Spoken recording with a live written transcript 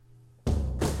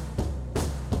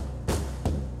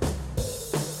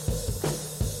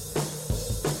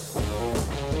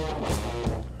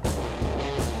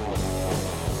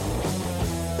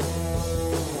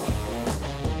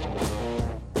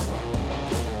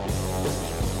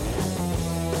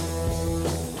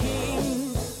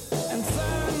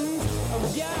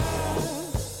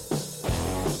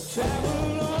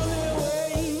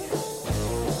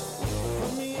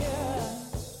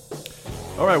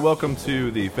All right, welcome to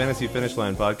the Fantasy Finish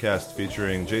Line podcast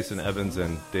featuring Jason Evans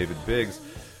and David Biggs.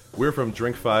 We're from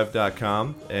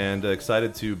Drink5.com and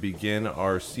excited to begin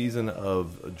our season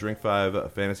of Drink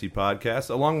 5 Fantasy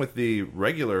Podcast, along with the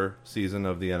regular season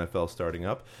of the NFL starting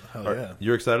up. Hell yeah.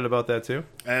 You're excited about that too?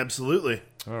 Absolutely.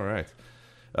 All right.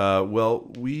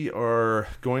 Well, we are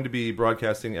going to be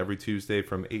broadcasting every Tuesday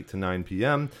from 8 to 9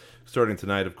 p.m., starting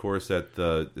tonight, of course, at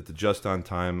the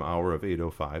just-on-time hour of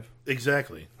 8:05.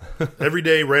 Exactly. Every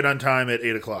day, right on time at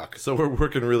 8 o'clock. So we're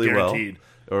working really Guaranteed.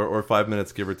 well. Or 5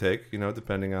 minutes, give or take,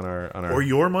 depending on our... Or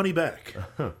your money back.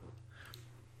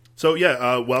 So,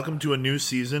 welcome to a new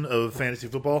season of fantasy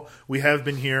football. We have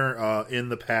been here in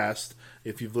the past.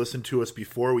 If you've listened to us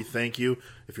before, we thank you.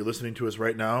 If you're listening to us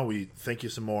right now, we thank you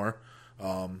some more.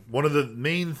 One of the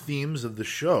main themes of the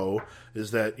show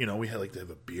is that, we like to have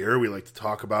a beer. We like to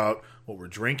talk about what we're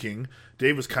drinking.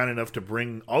 Dave was kind enough to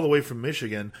bring all the way from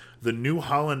Michigan the New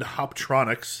Holland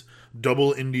Hoptronics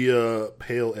Double India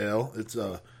Pale Ale. It's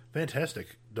a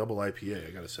fantastic double IPA,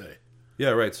 I gotta say. Yeah,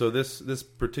 right. So this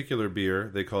particular beer,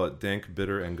 they call it Dank,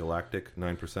 Bitter, and Galactic,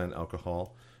 9%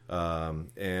 alcohol.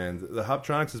 And the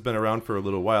Hoptronics has been around for a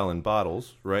little while in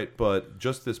bottles, right? But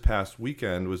just this past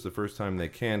weekend was the first time they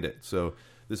canned it. So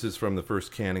this is from the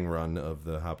first canning run of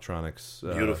the Hoptronics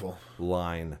Beautiful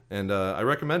line. And I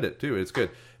recommend it, too. It's good.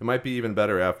 It might be even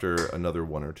better after another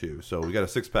one or two. So we got a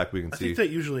six-pack we can see. I think that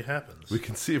usually happens. We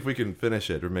can see if we can finish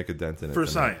it or make a dent in it. For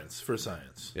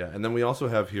science. Yeah, and then we also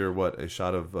have here, a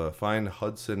shot of fine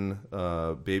Hudson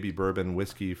baby bourbon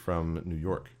whiskey from New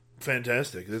York.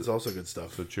 Fantastic. It's also good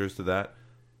stuff. So cheers to that.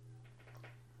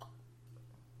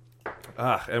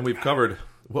 And we've covered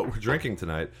what we're drinking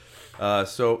tonight.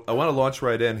 So I want to launch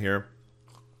right in here.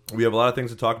 We have a lot of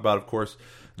things to talk about, of course.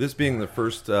 This being the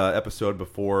first episode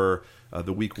before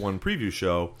the Week 1 preview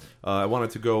show, I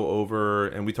wanted to go over,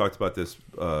 and we talked about this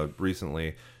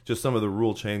recently, just some of the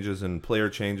rule changes and player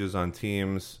changes on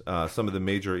teams, some of the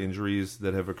major injuries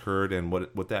that have occurred and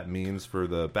what that means for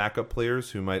the backup players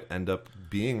who might end up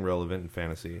being relevant in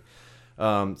fantasy.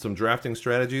 Some drafting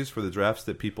strategies for the drafts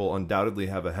that people undoubtedly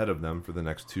have ahead of them for the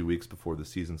next 2 weeks before the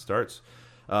season starts.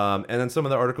 And then some of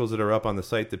the articles that are up on the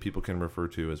site that people can refer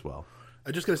to as well. I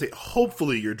just got to say,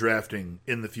 hopefully you're drafting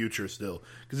in the future still.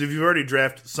 Because if you've already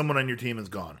drafted, someone on your team is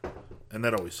gone. And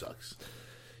that always sucks.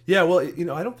 Yeah, well,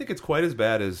 I don't think it's quite as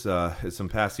bad as some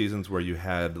past seasons where you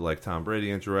had like Tom Brady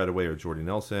injured right away or Jordy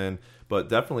Nelson, but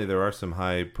definitely there are some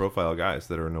high-profile guys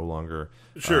that are no longer...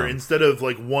 Sure, instead of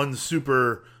like one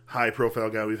super high-profile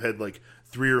guy, we've had like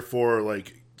 3 or 4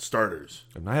 like starters.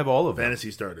 And I have all of them. Fantasy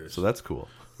starters. So that's cool.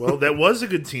 Well, that was a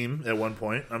good team at one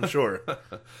point, I'm sure.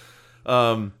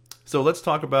 So let's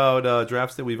talk about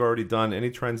drafts that we've already done.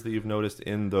 Any trends that you've noticed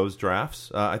in those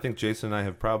drafts? I think Jason and I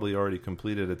have probably already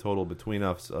completed a total between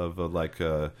us of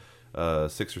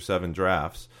 6 or 7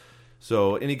 drafts.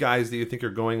 So any guys that you think are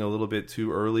going a little bit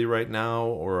too early right now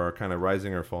or are kind of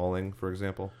rising or falling, for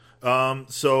example?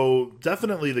 So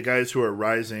definitely the guys who are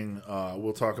rising,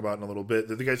 we'll talk about in a little bit.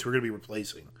 They're the guys who are going to be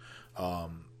replacing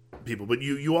people. But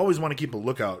you always want to keep a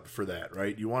lookout for that,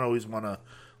 right? You always want to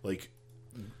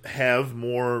have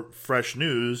more fresh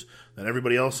news than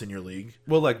everybody else in your league.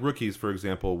 Well, like rookies, for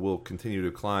example, will continue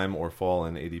to climb or fall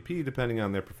in ADP depending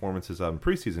on their performances on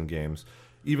preseason games.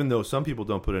 Even though some people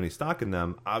don't put any stock in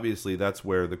them, obviously that's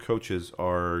where the coaches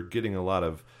are getting a lot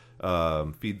of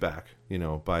feedback,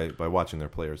 by watching their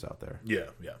players out there. Yeah.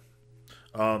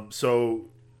 So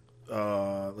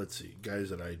let's see,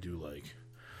 guys that I do like.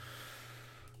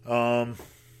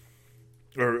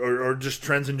 Or just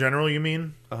trends in general, you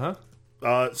mean? Uh-huh.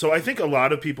 So I think a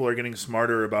lot of people are getting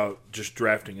smarter about just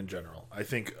drafting in general. I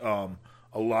think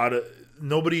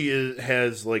nobody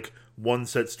has like one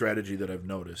set strategy that I've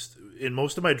noticed. In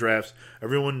most of my drafts,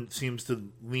 everyone seems to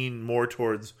lean more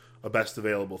towards a best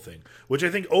available thing, which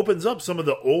I think opens up some of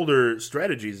the older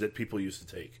strategies that people used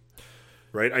to take.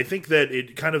 Right? I think that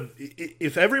it kind of,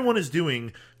 if everyone is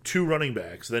doing 2 running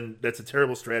backs, then that's a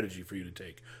terrible strategy for you to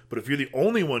take. But if you're the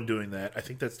only one doing that, I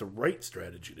think that's the right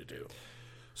strategy to do.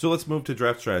 So let's move to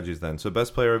draft strategies then. So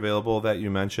best player available that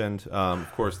you mentioned.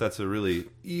 Of course, that's a really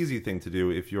easy thing to do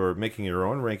if you're making your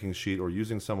own ranking sheet or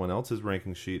using someone else's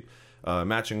ranking sheet,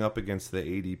 matching up against the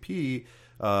ADP,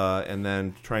 and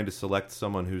then trying to select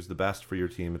someone who's the best for your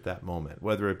team at that moment,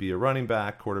 whether it be a running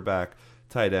back, quarterback,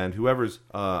 tight end, whoever's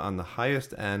on the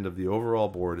highest end of the overall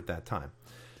board at that time.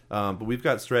 But we've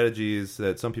got strategies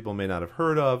that some people may not have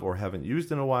heard of or haven't used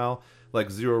in a while, like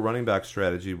zero running back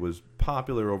strategy was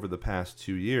popular over the past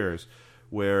 2 years,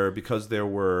 where because there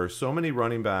were so many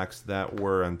running backs that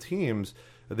were on teams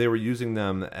they were using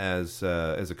them as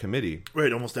a committee.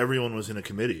 Right, almost everyone was in a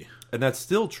committee. And that's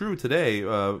still true today,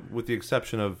 with the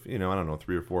exception of, I don't know,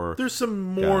 3 or 4 There's some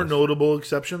more notable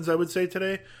exceptions, I would say,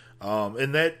 today.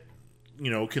 And that,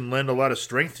 can lend a lot of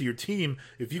strength to your team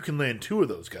if you can land 2 of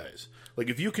those guys. Like,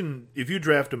 if you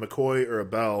draft a McCoy or a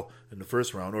Bell in the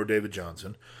first round, or David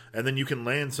Johnson, and then you can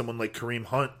land someone like Kareem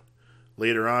Hunt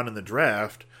later on in the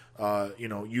draft,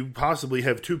 you possibly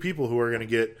have 2 people who are going to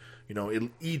get,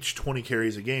 each 20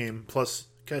 carries a game plus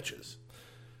catches.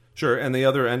 Sure, and the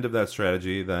other end of that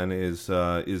strategy then is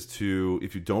to,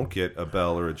 if you don't get a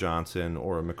Bell or a Johnson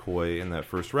or a McCoy in that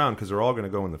first round, because they're all going to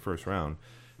go in the first round,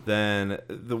 then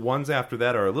the ones after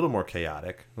that are a little more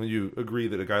chaotic. When you agree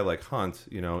that a guy like Hunt,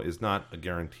 is not a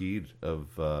guarantee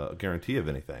of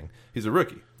anything. He's a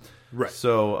rookie. Right.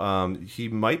 So he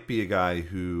might be a guy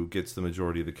who gets the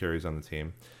majority of the carries on the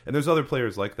team. And there's other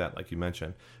players like that, like you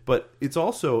mentioned. But it's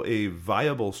also a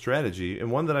viable strategy,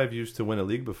 and one that I've used to win a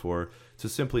league before, to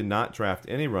simply not draft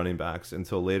any running backs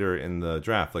until later in the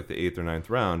draft, like the 8th or 9th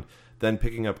round, then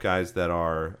picking up guys that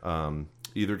are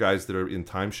either guys that are in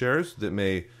timeshares that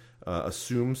may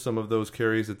assume some of those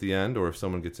carries at the end, or if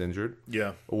someone gets injured.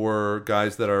 Yeah. Or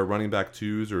guys that are running back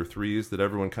 2s or 3s that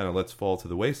everyone kind of lets fall to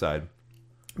the wayside.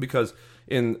 Because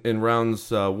in rounds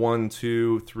 1,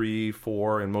 2, 3,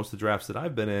 4, and most of the drafts that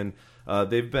I've been in,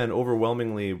 they've been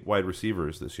overwhelmingly wide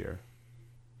receivers this year.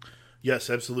 Yes,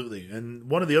 absolutely. And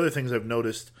one of the other things I've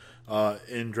noticed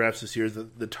in drafts this year is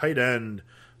that the tight end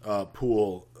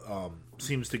pool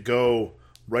seems to go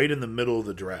right in the middle of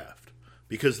the draft,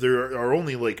 because there are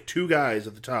only like 2 guys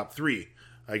at the top 3,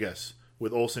 I guess,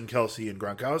 with Olsen, Kelsey, and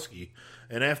Gronkowski.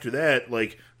 And after that,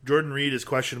 like, Jordan Reed is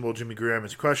questionable, Jimmy Graham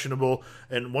is questionable,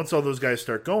 and once all those guys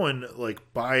start going,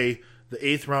 like, by the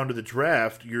 8th round of the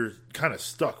draft, you're kind of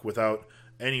stuck without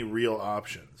any real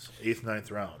options. 8th,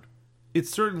 9th round. It's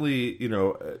certainly,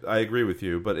 I agree with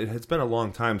you, but it has been a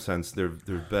long time since there've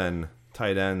been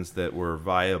tight ends that were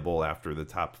viable after the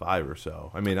top 5 or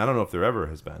so. I mean, I don't know if there ever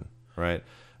has been, right?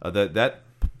 That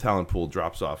talent pool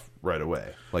drops off right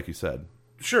away, like you said.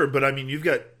 Sure, but I mean, you've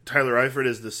got Tyler Eifert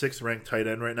as the 6th ranked tight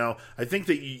end right now. I think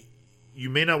that you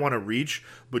may not want to reach,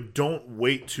 but don't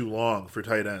wait too long for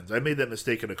tight ends. I made that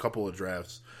mistake in a couple of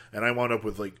drafts, and I wound up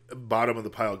with like bottom of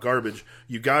the pile garbage.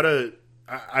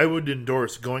 I would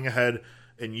endorse going ahead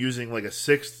and using like a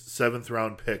 6th, 7th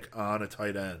round pick on a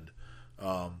tight end,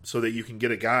 so that you can get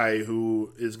a guy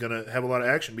who is going to have a lot of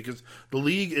action, because the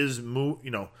league is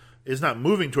not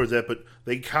moving towards that, but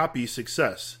they copy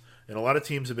success. And a lot of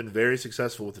teams have been very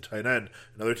successful with the tight end,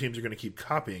 and other teams are going to keep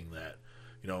copying that.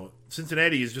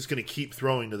 Cincinnati is just going to keep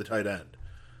throwing to the tight end.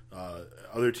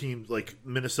 Other teams like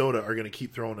Minnesota are going to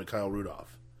keep throwing to Kyle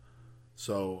Rudolph.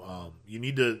 So you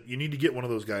need to get one of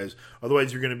those guys.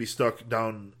 Otherwise, you're going to be stuck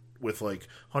down with like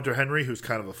Hunter Henry, who's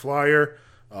kind of a flyer.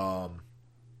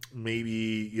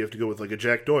 Maybe you have to go with like a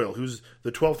Jack Doyle, who's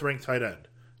the 12th ranked tight end.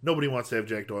 Nobody wants to have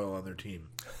Jack Doyle on their team.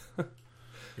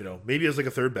 Maybe as like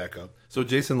a 3rd backup. So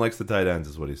Jason likes the tight ends,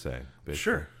 is what he's saying. Basically.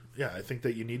 Sure. Yeah, I think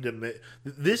that you need to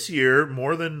this year,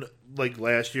 more than like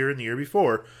last year and the year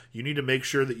before, you need to make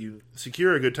sure that you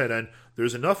secure a good tight end.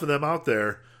 There's enough of them out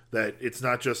there that it's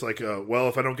not just like,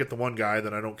 if I don't get the one guy,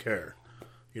 then I don't care.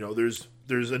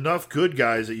 There's enough good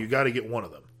guys that you got to get one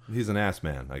of them. He's an ass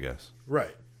man, I guess.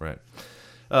 Right.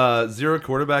 Zero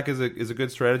quarterback is a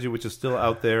good strategy, which is still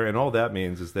out there, and all that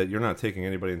means is that you're not taking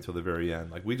anybody until the very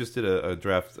end. Like, we just did a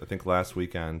draft, I think last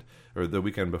weekend or the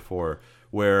weekend before,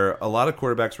 where a lot of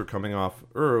quarterbacks were coming off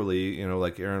early,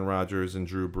 like Aaron Rodgers and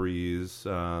Drew Brees,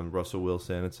 Russell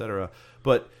Wilson, etc.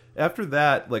 But after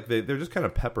that, like they're just kind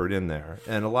of peppered in there,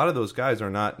 and a lot of those guys are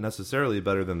not necessarily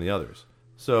better than the others.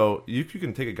 So you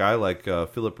can take a guy like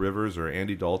Phillip Rivers or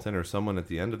Andy Dalton or someone at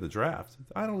the end of the draft.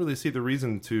 I don't really see the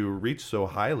reason to reach so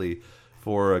highly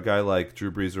for a guy like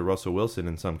Drew Brees or Russell Wilson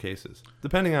in some cases,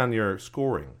 depending on your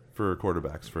scoring for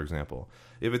quarterbacks, for example.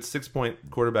 If it's 6-point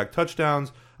quarterback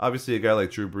touchdowns, obviously a guy like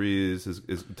Drew Brees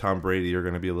is Tom Brady are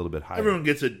going to be a little bit higher. Everyone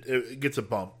gets a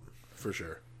bump for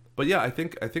sure. But yeah, I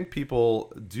think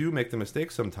people do make the mistake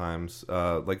sometimes,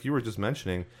 like you were just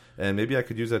mentioning, and maybe I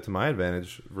could use that to my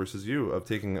advantage versus you, of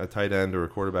taking a tight end or a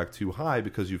quarterback too high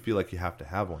because you feel like you have to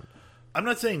have one. I'm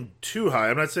not saying too high.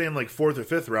 I'm not saying like 4th or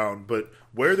 5th round, but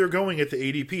where they're going at the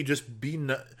ADP, just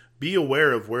be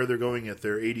aware of where they're going at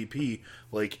their ADP,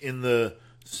 like in the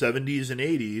 70s and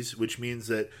 80s, which means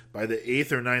that by the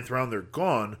 8th or 9th round they're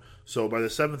gone. So by the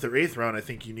 7th or 8th round, I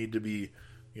think you need to be,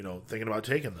 thinking about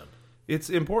taking them. It's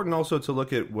important also to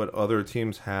look at what other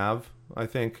teams have, I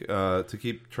think, to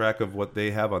keep track of what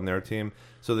they have on their team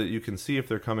so that you can see if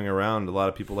they're coming around. A lot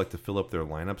of people like to fill up their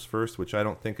lineups first, which I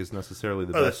don't think is necessarily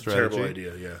the best strategy. That's a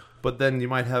terrible idea, yeah. But then you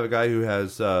might have a guy who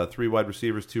has 3 wide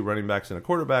receivers, 2 running backs, and a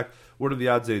quarterback. What are the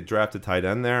odds they draft a tight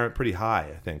end there? Pretty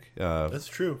high, I think. That's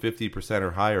true. 50%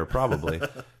 or higher, probably.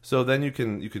 So then you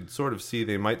could sort of see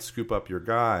they might scoop up your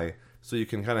guy, so you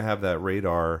can kind of have that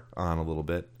radar on a little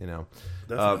bit,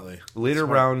 Definitely. Later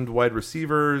round wide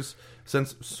receivers,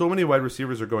 since so many wide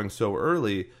receivers are going so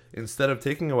early, instead of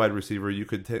taking a wide receiver, you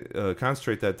could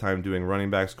concentrate that time doing running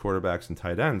backs, quarterbacks, and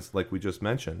tight ends, like we just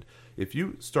mentioned. If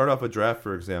you start off a draft,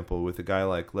 for example, with a guy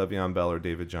like Le'Veon Bell or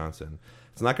David Johnson,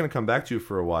 it's not going to come back to you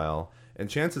for a while, and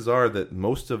chances are that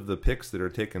most of the picks that are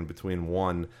taken between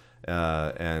 1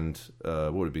 and,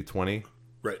 what would it be, 20?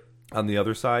 Right. On the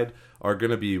other side are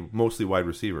going to be mostly wide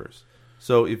receivers.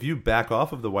 So if you back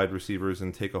off of the wide receivers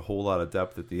and take a whole lot of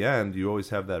depth at the end, you always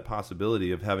have that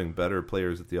possibility of having better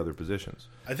players at the other positions.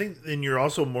 I think then you're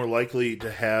also more likely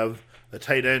to have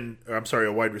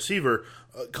a wide receiver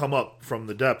come up from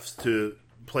the depths to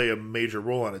play a major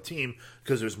role on a team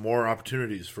because there's more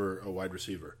opportunities for a wide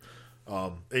receiver.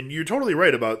 And you're totally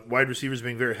right about wide receivers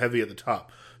being very heavy at the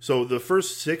top. So the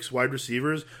first 6 wide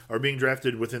receivers are being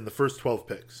drafted within the first 12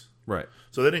 picks. Right.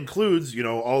 So that includes,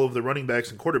 all of the running backs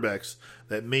and quarterbacks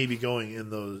that may be going in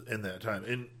that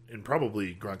time, and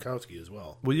probably Gronkowski as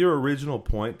well. Well, your original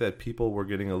point that people were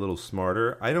getting a little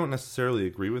smarter, I don't necessarily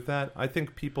agree with that. I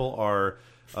think people are.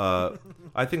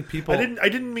 I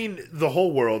didn't mean the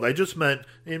whole world. I just meant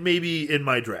maybe in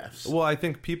my drafts. Well, I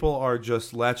think people are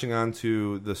just latching on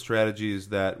to the strategies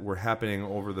that were happening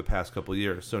over the past couple of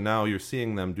years. So now you're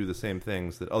seeing them do the same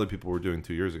things that other people were doing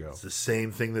 2 years ago. It's the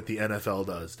same thing that the NFL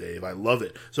does, Dave. I love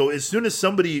it. So as soon as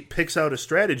somebody picks out a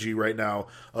strategy right now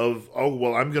of,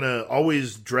 I'm going to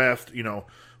always draft,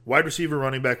 wide receiver,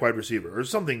 running back, wide receiver, or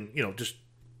something, just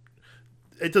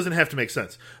it doesn't have to make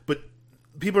sense. But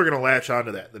people are going to latch onto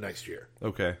that the next year.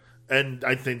 Okay. And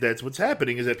I think that's what's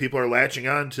happening is that people are latching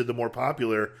on to the more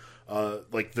popular,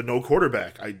 like the no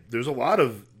quarterback. There's a lot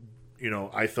of,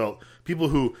 I felt people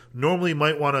who normally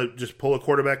might want to just pull a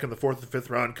quarterback in the 4th or 5th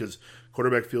round because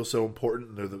quarterback feels so important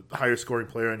and they're the higher scoring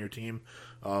player on your team.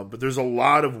 But there's a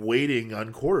lot of waiting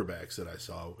on quarterbacks that I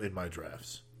saw in my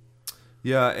drafts.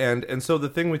 Yeah, and so the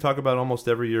thing we talk about almost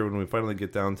every year when we finally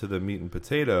get down to the meat and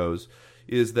potatoes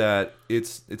is that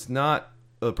it's not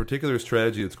a particular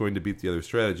strategy that's going to beat the other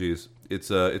strategies. It's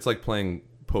like playing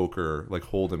poker, like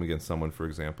Hold'em against someone, for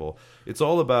example. It's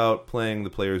all about playing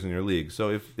the players in your league.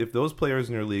 So if those players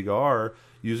in your league are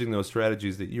using those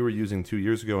strategies that you were using 2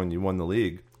 years ago and you won the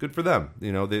league, good for them.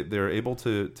 They're able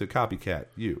to copycat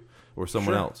you or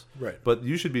someone else. Right. But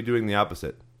you should be doing the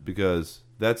opposite because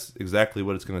that's exactly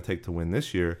what it's going to take to win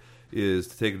this year is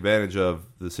to take advantage of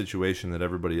the situation that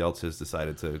everybody else has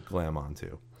decided to glam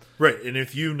onto. Right, and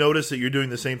if you notice that you're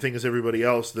doing the same thing as everybody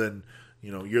else, then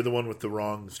you're the one with the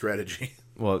wrong strategy.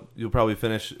 Well, you'll probably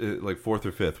finish like 4th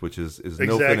or 5th, which is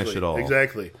no finish at all.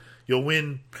 Exactly. You'll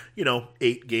win,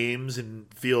 8 games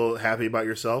and feel happy about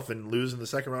yourself and lose in the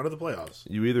second round of the playoffs.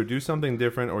 You either do something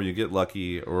different or you get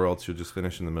lucky or else you'll just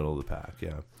finish in the middle of the pack,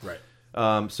 yeah.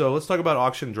 Right. So let's talk about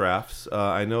auction drafts.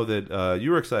 I know that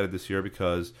you were excited this year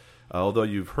because although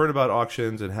you've heard about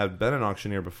auctions and have been an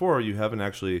auctioneer before, you haven't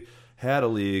actually had a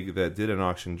league that did an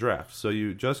auction draft. So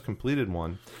you just completed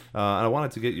one. And I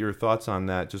wanted to get your thoughts on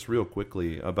that just real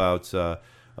quickly about,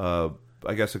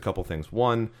 I guess, a couple things.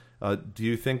 One, do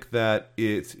you think that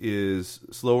it is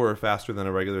slower or faster than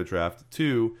a regular draft?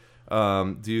 2,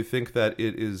 do you think that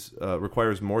it is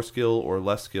requires more skill or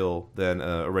less skill than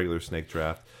a regular snake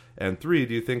draft? And 3,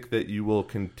 do you think that you will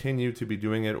continue to be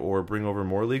doing it or bring over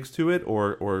more leagues to it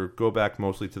or go back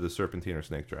mostly to the serpentine or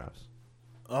snake drafts?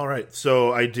 All right,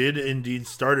 so I did indeed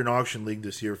start an auction league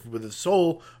this year with the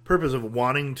sole purpose of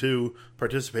wanting to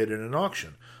participate in an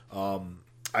auction.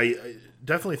 I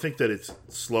definitely think that it's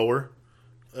slower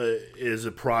is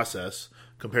a process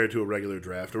compared to a regular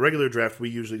draft. A regular draft we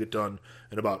usually get done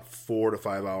in about 4 to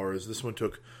 5 hours. This one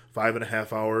took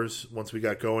 5.5 hours once we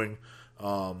got going.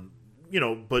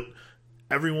 But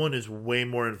everyone is way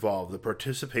more involved. The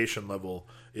participation level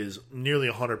is nearly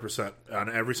 100% on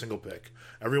every single pick.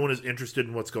 Everyone is interested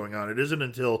in what's going on. It isn't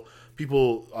until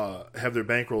people have their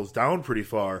bankrolls down pretty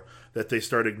far that they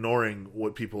start ignoring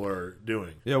what people are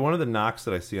doing. Yeah, one of the knocks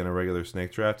that I see on a regular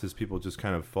snake draft is people just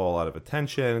kind of fall out of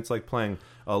attention. It's like playing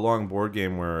a long board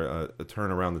game where a turn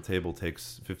around the table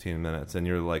takes 15 minutes and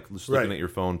you're like just looking at your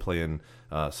phone playing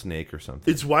Snake or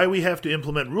something. It's why we have to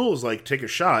implement rules like take a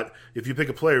shot if you pick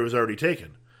a player who's already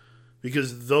taken.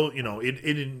 because though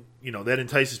that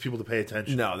entices people to pay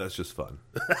attention. No, that's just fun.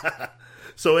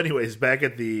 So anyways, back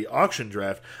at the auction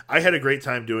draft, I had a great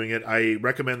time doing it. I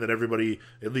recommend that everybody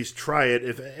at least try it.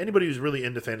 If anybody who's really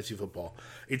into fantasy football,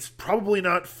 it's probably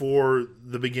not for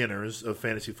the beginners of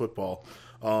fantasy football.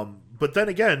 But then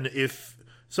again, if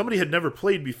somebody had never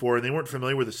played before and they weren't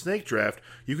familiar with a snake draft,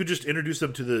 you could just introduce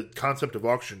them to the concept of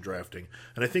auction drafting.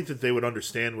 And I think that they would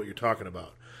understand what you're talking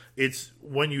about. It's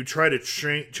when you try to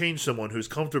change someone who's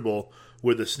comfortable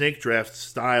with the snake draft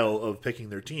style of picking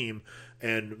their team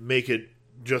and make it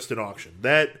just an auction.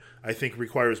 That, I think,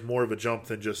 requires more of a jump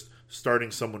than just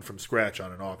starting someone from scratch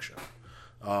on an auction.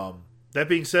 That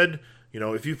being said,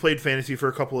 if you've played fantasy for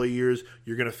a couple of years,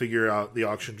 you're going to figure out the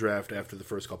auction draft after the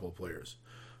first couple of players.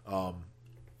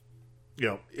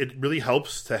 It really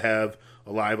helps to have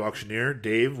a live auctioneer.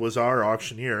 Dave was our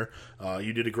auctioneer.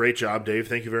 You did a great job, Dave.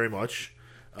 Thank you very much.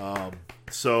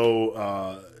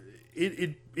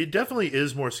 It definitely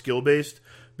is more skill-based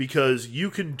because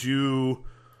you can do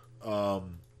a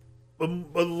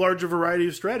larger variety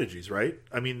of strategies, right?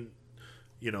 I mean,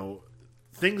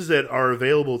 things that are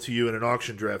available to you in an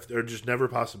auction draft are just never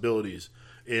possibilities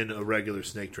in a regular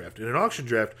snake draft. In an auction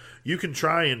draft, you can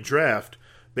try and draft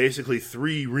basically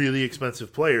 3 really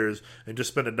expensive players and just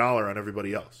spend $1 on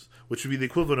everybody else, which would be the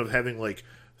equivalent of having like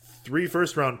 3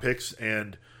 first-round picks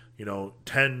and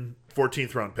 10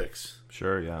 14th-round picks.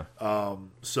 Sure, yeah.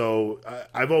 So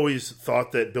I've always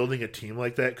thought that building a team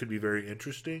like that could be very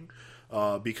interesting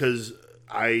because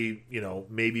I,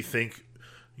 maybe think,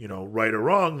 right or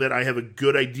wrong, that I have a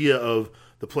good idea of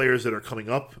the players that are coming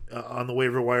up on the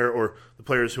waiver wire or the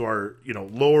players who are,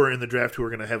 lower in the draft who are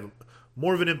going to have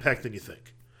more of an impact than you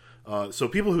think. So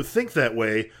people who think that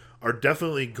way are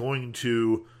definitely going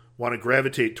to want to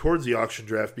gravitate towards the auction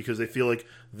draft because they feel like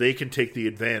they can take the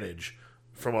advantage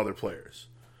from other players.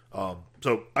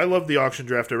 So I love the auction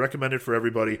draft. I recommend it for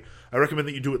everybody. I recommend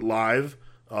that you do it live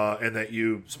and that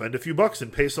you spend a few bucks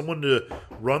and pay someone to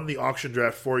run the auction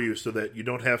draft for you so that you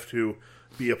don't have to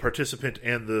be a participant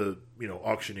and the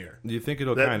auctioneer. Do you think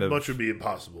it'll that much would be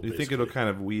impossible? Do you think it'll kind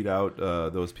of weed out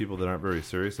those people that aren't very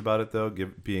serious about it, though,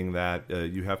 being that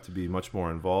you have to be much more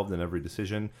involved in every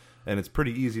decision, and it's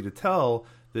pretty easy to tell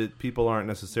that people aren't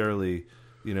necessarily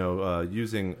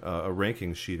using a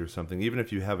ranking sheet or something. Even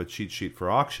if you have a cheat sheet for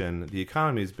auction, the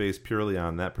economy is based purely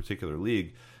on that particular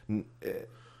league.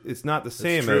 It's not the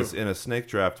same as in a snake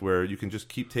draft where you can just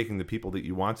keep taking the people that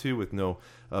you want to with no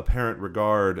apparent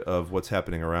regard of what's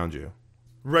happening around you.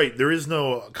 Right. There is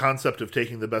no concept of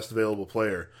taking the best available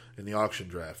player in the auction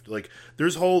draft. Like,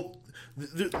 there's whole...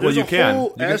 Well, you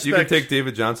can. You can take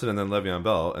David Johnson and then Le'Veon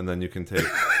Bell, and then you can take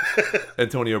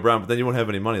Antonio Brown, but then you won't have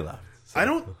any money left. So. I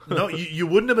don't know. You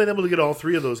wouldn't have been able to get all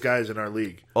 3 of those guys in our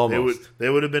league. Almost. They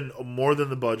would have been more than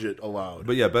the budget allowed.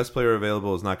 But yeah, best player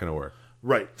available is not going to work.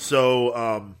 Right.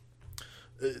 So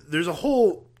there's a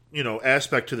whole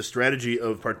aspect to the strategy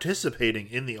of participating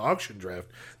in the auction draft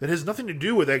that has nothing to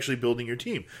do with actually building your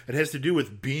team. It has to do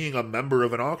with being a member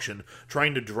of an auction,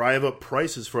 trying to drive up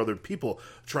prices for other people,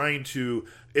 trying to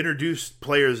introduce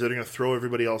players that are going to throw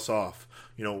everybody else off.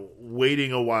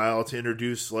 Waiting a while to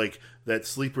introduce like that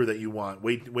sleeper that you want,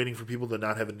 waiting for people to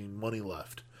not have any money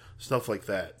left, stuff like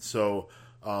that. So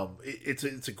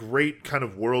it's a great kind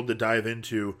of world to dive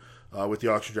into with the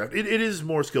auction draft. It is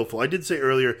more skillful. I did say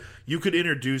earlier you could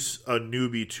introduce a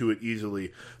newbie to it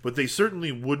easily, but they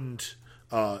certainly wouldn't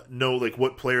know like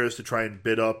what players to try and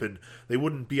bid up, and they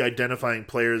wouldn't be identifying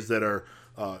players that are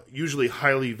usually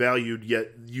highly valued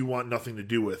yet you want nothing to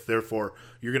do with. Therefore,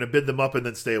 you're going to bid them up and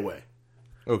then stay away.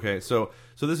 Okay, so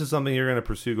this is something you're going to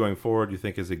pursue going forward. You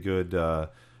think is a good,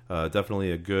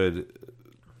 definitely a good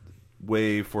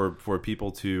way for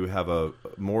people to have a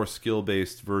more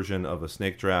skill-based version of a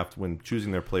snake draft when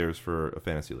choosing their players for a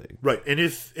fantasy league. Right,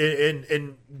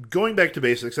 and going back to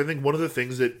basics, I think one of the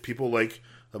things that people like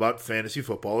about fantasy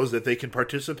football is that they can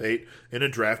participate in a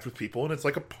draft with people, and it's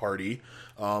like a party,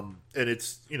 and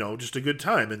it's just a good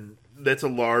time, and that's a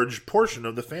large portion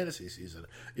of the fantasy season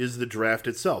is the draft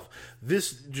itself.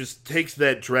 This just takes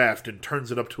that draft and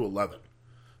turns it up to 11.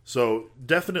 So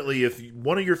definitely, if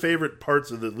one of your favorite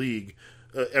parts of the league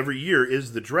every year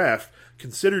is the draft,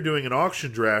 consider doing an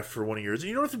auction draft for one of yours.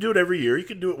 You don't have to do it every year. You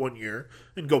can do it one year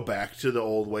and go back to the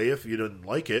old way if you didn't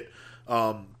like it.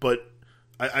 But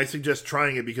I suggest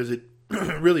trying it because it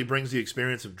really brings the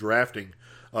experience of drafting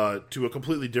to a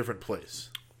completely different place.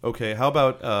 Okay, how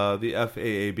about the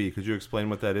FAAB? Could you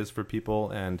explain what that is for people?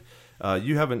 And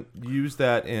you haven't used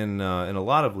that in a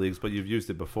lot of leagues, but you've used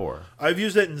it before. I've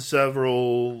used it in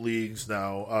several leagues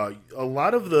now. A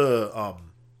lot of the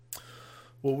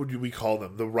what would we call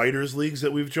them? The writers leagues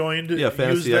that we've joined. Yeah,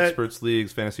 fantasy experts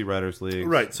leagues, fantasy writers leagues.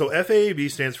 Right. So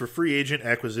FAAB stands for Free Agent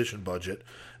Acquisition Budget,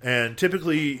 and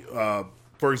typically,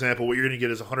 for example, what you're going to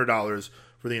get is $100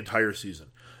 for the entire season,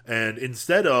 and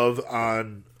instead of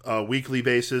on a weekly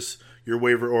basis, your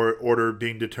waiver order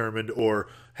being determined, or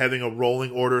having a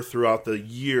rolling order throughout the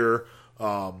year,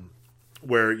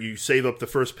 where you save up the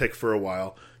first pick for a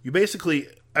while, you basically,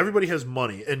 everybody has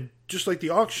money, and just like the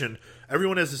auction,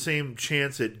 everyone has the same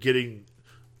chance at getting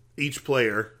each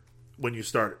player when you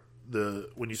start the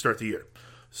year.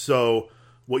 So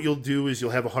what you'll do is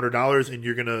you'll have $100, and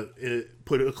you're gonna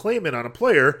put a claim in on a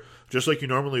player just like you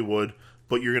normally would,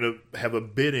 but you're gonna have a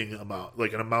bidding amount,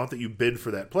 like an amount that you bid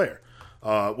for that player.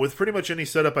 With pretty much any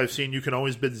setup I've seen, you can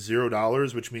always bid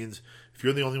 $0, which means if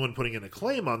you're the only one putting in a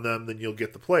claim on them, then you'll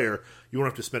get the player. You won't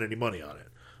have to spend any money on it.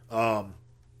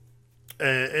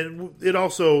 And it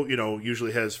also,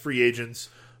 usually has free agents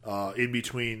in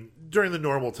between during the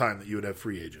normal time that you would have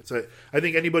free agents. I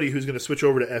think anybody who's going to switch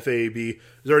over to FAAB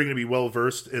is already going to be well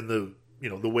versed in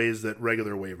the ways that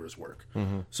regular waivers work.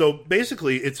 Mm-hmm. So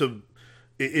basically, it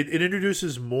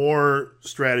introduces more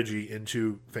strategy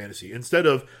into fantasy. Instead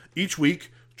of each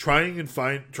week trying to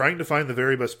find the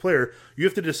very best player, you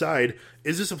have to decide,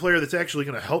 is this a player that's actually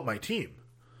going to help my team,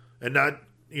 and not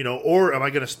or am I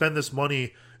going to spend this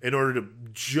money in order to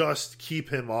just keep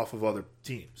him off of other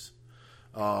teams?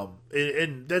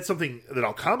 And that's something that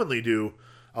I'll commonly do.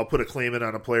 I'll put a claim in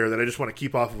on a player that I just want to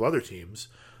keep off of other teams.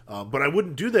 But I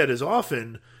wouldn't do that as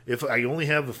often if I only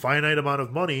have a finite amount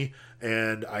of money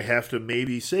and I have to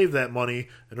maybe save that money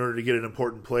in order to get an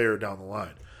important player down the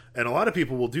line. And a lot of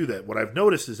people will do that. What I've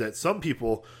noticed is that some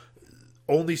people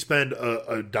only spend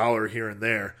a dollar here and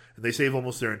there, and they save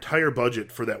almost their entire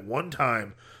budget for that one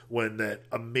time when that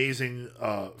amazing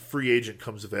free agent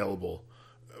comes to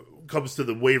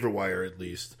the waiver wire, at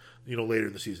least, later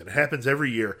in the season. It happens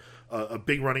every year. A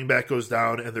big running back goes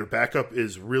down, and their backup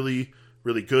is really,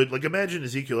 really good. Like, imagine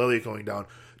Ezekiel Elliott going down.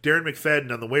 Darren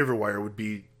McFadden on the waiver wire would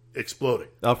be exploding.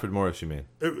 Alfred Morris, you mean?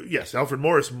 Yes, Alfred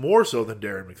Morris more so than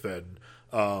Darren McFadden.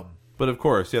 But of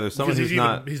course, there's someone who's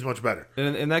not. He's much better.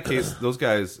 In that case, those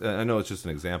guys, I know it's just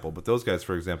an example, but those guys,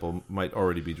 for example, might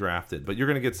already be drafted. But you're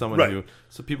going to get someone who,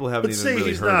 so people haven't even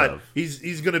really heard of.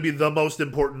 He's going to be the most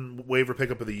important waiver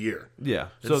pickup of the year. Yeah.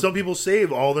 And some people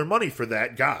save all their money for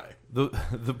that guy.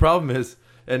 The problem is,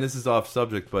 and this is off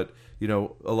subject, but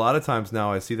a lot of times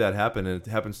now I see that happen, and it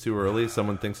happens too early.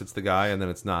 Someone thinks it's the guy, and then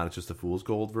it's not. It's just a fool's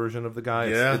gold version of the guy.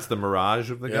 It's the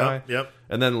mirage of the guy. Yep.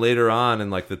 And then later on,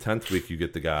 in like the 10th week, you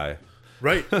get the guy.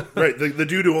 Right. The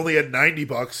dude who only had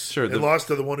 $90 and lost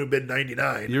to the one who bid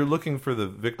 $99. You're looking for the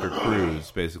Victor Cruz,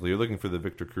 basically. You're looking for the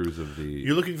Victor Cruz of the.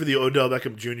 You're looking for the Odell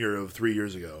Beckham Jr. of 3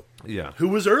 years ago. Yeah. Who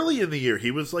was early in the year. He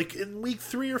was like in week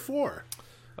 3 or 4.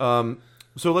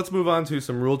 So let's move on to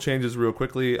some rule changes real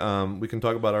quickly. We can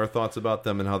talk about our thoughts about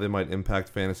them and how they might impact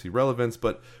fantasy relevance.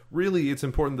 But really, it's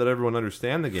important that everyone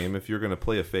understand the game if you're going to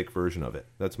play a fake version of it.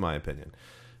 That's my opinion.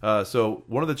 So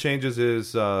one of the changes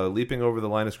is leaping over the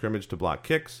line of scrimmage to block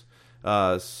kicks.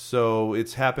 So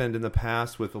it's happened in the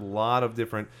past with a lot of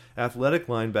different athletic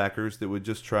linebackers that would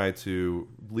just try to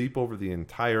leap over the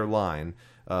entire line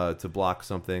to block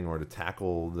something or to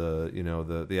tackle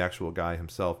the actual guy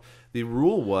himself. The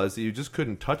rule was that you just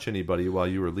couldn't touch anybody while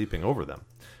you were leaping over them.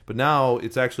 But now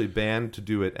it's actually banned to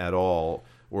do it at all,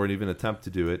 or even attempt to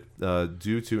do it,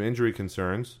 due to injury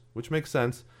concerns, which makes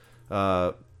sense.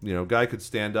 Guy could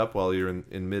stand up while you're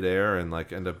in midair and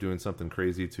like end up doing something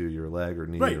crazy to your leg or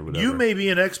knee or whatever. You may be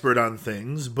an expert on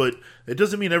things, but it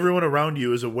doesn't mean everyone around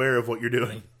you is aware of what you're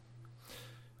doing.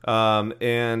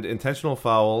 And intentional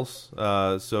fouls.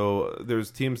 So there's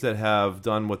teams that have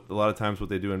done what a lot of times what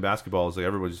they do in basketball is like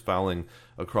everybody's fouling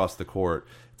across the court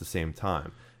at the same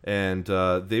time, and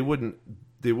they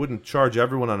wouldn't charge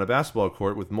everyone on a basketball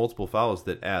court with multiple fouls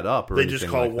that add up. They just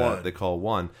call one. That. They call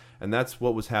one, and that's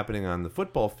what was happening on the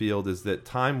football field. Is that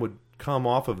time would come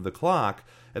off of the clock,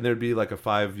 and there'd be like a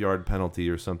 5-yard penalty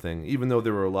or something, even though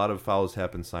there were a lot of fouls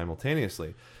happen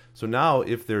simultaneously. So now,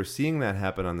 if they're seeing that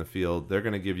happen on the field, they're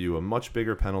going to give you a much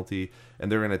bigger penalty, and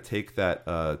they're going to take that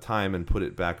time and put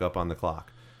it back up on the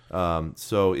clock.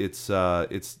 So it's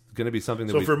going to be something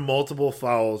that. So for multiple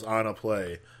fouls on a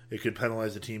play, it could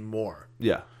penalize the team more.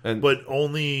 Yeah, but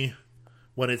only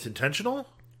when it's intentional.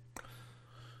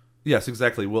 Yes,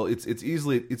 exactly. Well, it's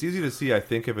easy to see. I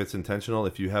think if it's intentional,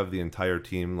 if you have the entire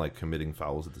team like committing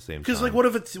fouls at the same time. Because like, what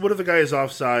if a guy is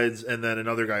offsides and then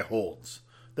another guy holds?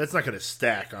 That's not going to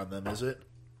stack on them, is it?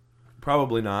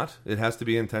 Probably not. It has to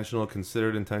be intentional,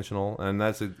 considered intentional, and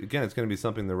that's again, it's going to be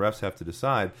something the refs have to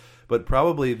decide. But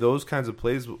probably those kinds of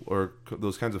plays or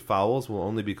those kinds of fouls will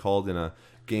only be called in a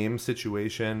game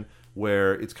situation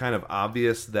where it's kind of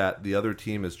obvious that the other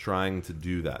team is trying to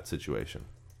do that situation.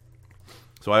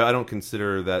 So I don't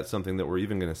consider that something that we're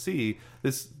even going to see.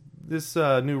 This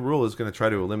new rule is going to try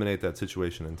to eliminate that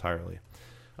situation entirely.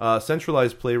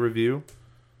 Centralized play review.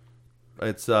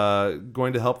 It's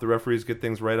going to help the referees get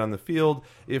things right on the field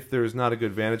if there's not a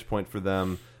good vantage point for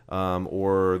them,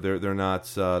 or they're not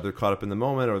they're caught up in the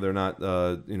moment, or they're not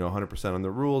 100% on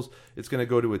the rules. It's going to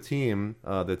go to a team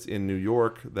that's in New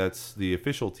York, that's the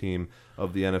official team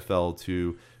of the NFL,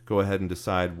 to go ahead and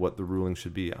decide what the ruling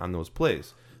should be on those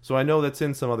plays. So I know that's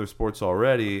in some other sports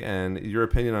already, and your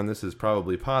opinion on this is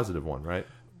probably a positive one, right?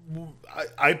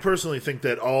 I personally think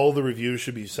that all the reviews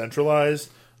should be centralized.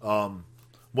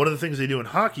 One of the things they do in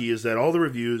hockey is that all the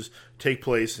reviews take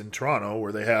place in Toronto,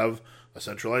 where they have a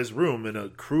centralized room and a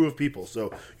crew of people.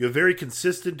 So you have very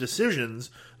consistent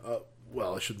decisions.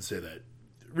 Well, I shouldn't say that.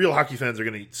 Real hockey fans are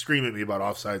going to scream at me about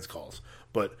offsides calls.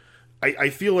 But I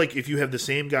feel like if you have the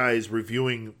same guys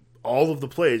reviewing all of the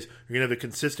plays, you're going to have a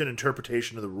consistent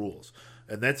interpretation of the rules.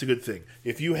 And that's a good thing.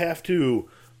 If you have to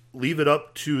leave it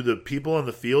up to the people on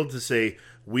the field to say,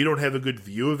 we don't have a good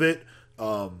view of it,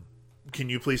 can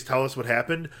you please tell us what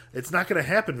happened? It's not going to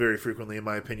happen very frequently, in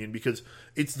my opinion, because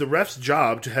it's the ref's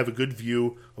job to have a good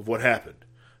view of what happened.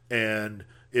 And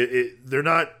they're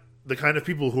not the kind of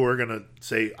people who are going to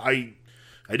say, I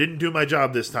didn't do my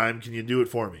job this time, can you do it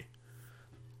for me?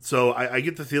 So I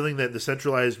get the feeling that the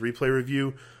centralized replay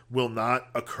review will not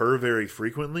occur very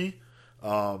frequently.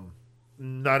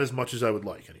 Not as much as I would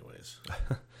like, anyways.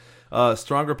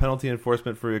 Stronger penalty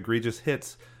enforcement for egregious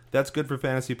hits. That's good for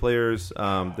fantasy players.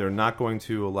 They're not going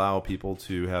to allow people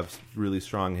to have really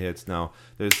strong hits. Now,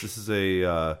 this is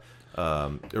a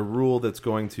rule that's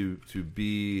going to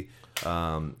be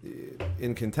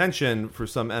in contention for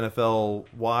some NFL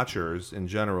watchers in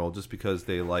general, just because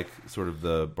they like sort of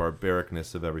the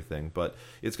barbaricness of everything. But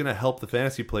it's going to help the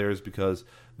fantasy players because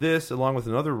this, along with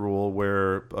another rule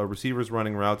where receivers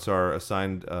running routes are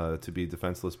assigned to be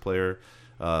defenseless player,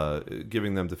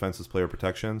 giving them defenseless player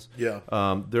protections. Yeah.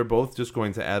 They're both just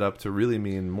going to add up to really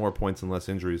mean more points and less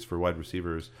injuries for wide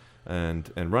receivers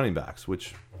and running backs,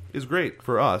 which is great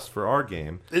for us, for our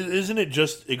game. Isn't it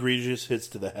just egregious hits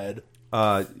to the head?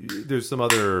 There's some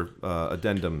other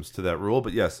addendums to that rule,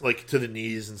 but yes. Like to the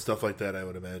knees and stuff like that, I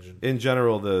would imagine. In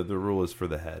general, the rule is for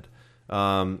the head.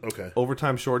 Okay.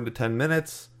 Overtime shortened to 10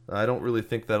 minutes. I don't really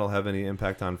think that'll have any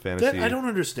impact on fantasy. I don't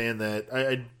understand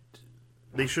that.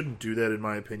 They shouldn't do that, in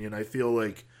my opinion. I feel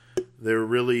like they're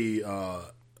really...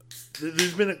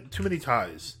 there's been too many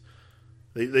ties.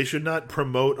 They should not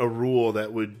promote a rule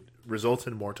that would result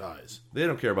in more ties. They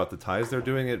don't care about the ties. They're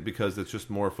doing it because it's just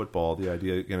more football. The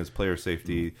idea, again, is player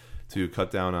safety to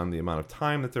cut down on the amount of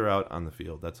time that they're out on the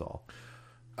field. That's all.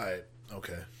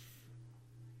 Okay.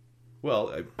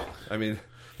 Well, I mean...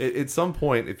 At some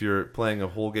point, if you're playing a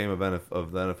whole game of the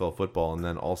NFL football and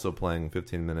then also playing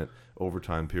 15-minute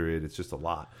overtime period, it's just a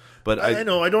lot. But I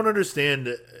know. I don't understand.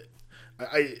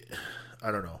 I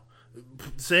don't know.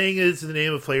 Saying it's in the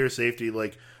name of player safety,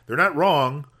 like, they're not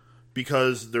wrong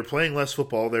because they're playing less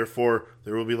football, therefore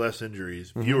there will be less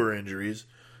injuries, fewer injuries.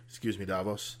 Excuse me,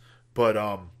 Davos. But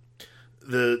are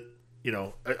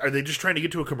they just trying to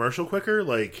get to a commercial quicker?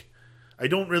 Like, I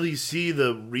don't really see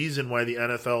the reason why the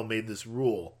NFL made this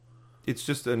rule. It's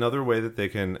just another way that they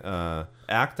can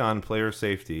act on player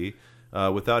safety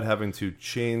without having to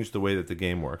change the way that the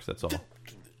game works. That's all.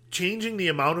 Changing the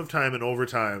amount of time an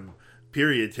overtime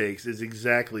period takes is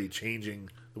exactly changing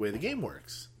the way the game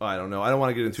works. I don't know. I don't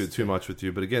want to get into it too much with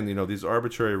you, but again, these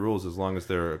arbitrary rules, as long as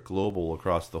they're global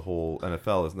across the whole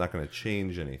NFL, is not going to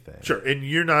change anything. Sure, and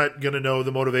you're not going to know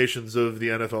the motivations of the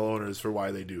NFL owners for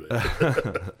why they do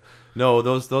it. No,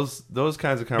 those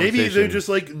kinds of conversations. Maybe they're just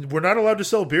like, we're not allowed to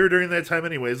sell beer during that time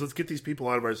anyways. Let's get these people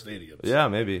out of our stadiums. Yeah,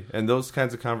 maybe. And those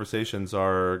kinds of conversations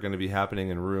are going to be happening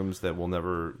in rooms that will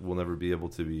never be able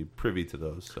to be privy to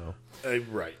those. So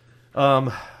right.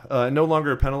 No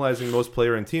longer penalizing most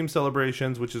player and team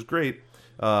celebrations, which is great.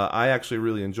 I actually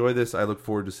really enjoy this. I look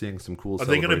forward to seeing some cool celebrations.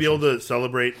 Are they going to be able to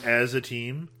celebrate as a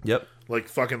team? Yep. Like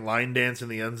fucking line dance in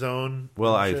the end zone?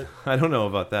 Well, I don't know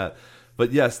about that.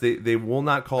 But yes, they will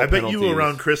not call penalties. I bet you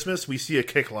around Christmas we see a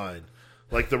kick line,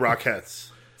 like the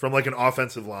Rockettes, from like an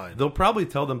offensive line. They'll probably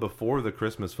tell them before the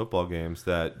Christmas football games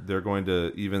that they're going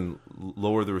to even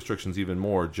lower the restrictions even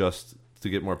more just to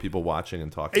get more people watching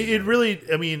and talking. It really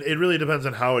depends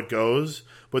on how it goes.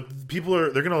 But they're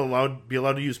going to be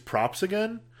allowed to use props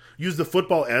again. Use the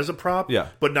football as a prop,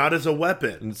 but not as a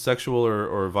weapon. And sexual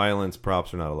or violence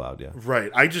props are not allowed,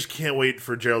 Right. I just can't wait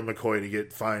for Gerald McCoy to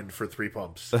get fined for 3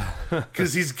 pumps.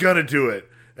 Because he's going to do it.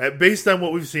 Based on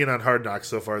what we've seen on Hard Knocks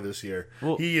so far this year,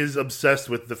 he is obsessed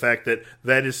with the fact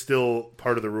that is still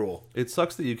part of the rule. It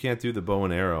sucks that you can't do the bow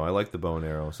and arrow. I like the bow and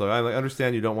arrow. So I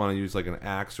understand you don't want to use like an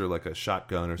axe or like a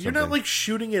shotgun or something. You're not like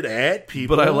shooting it at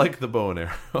people. But I like the bow and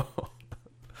arrow.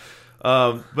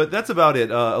 But that's about it.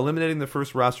 Eliminating the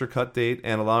first roster cut date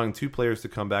and allowing 2 players to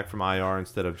come back from IR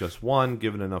instead of just one,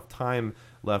 given enough time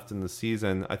left in the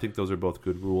season. I think those are both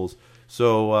good rules.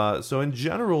 So in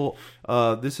general,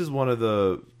 this is one of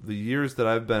the years that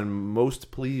I've been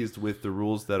most pleased with the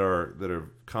rules that have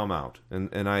come out,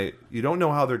 and you don't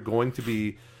know how they're going to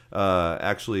be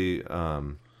actually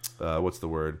what's the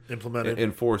word? Implemented,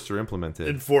 enforced, or implemented.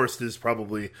 Enforced is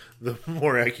probably the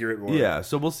more accurate word. Yeah,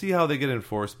 so we'll see how they get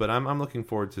enforced, but I'm looking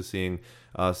forward to seeing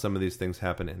some of these things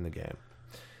happen in the game.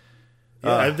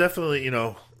 Yeah, I've definitely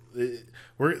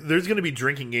there's going to be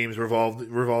drinking games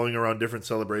revolving around different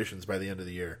celebrations by the end of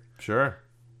the year. Sure.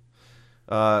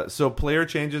 So player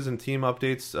changes and team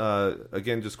updates.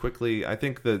 Again, just quickly, I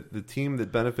think the team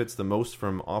that benefits the most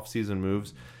from off-season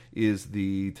moves is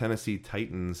the Tennessee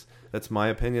Titans. That's my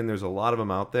opinion. There's a lot of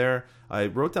them out there. I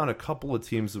wrote down a couple of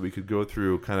teams that we could go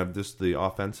through, kind of just the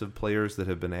offensive players that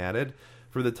have been added.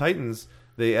 For the Titans,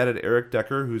 they added Eric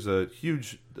Decker, who's a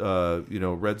huge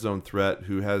red zone threat,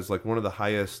 who has like one of the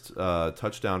highest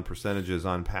touchdown percentages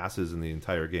on passes in the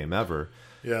entire game ever.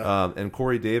 Yeah. And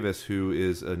Corey Davis, who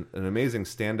is an amazing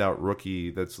standout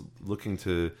rookie that's looking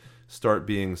to start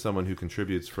being someone who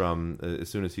contributes from as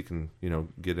soon as he can,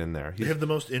 get in there. They have the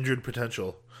most injured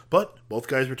potential, but both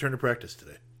guys returned to practice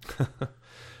today.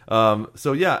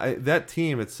 That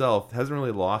team itself hasn't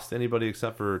really lost anybody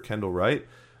except for Kendall Wright.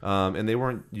 And they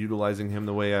weren't utilizing him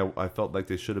the way I felt like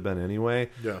they should have been anyway.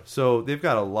 Yeah. So they've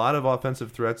got a lot of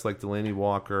offensive threats like Delaney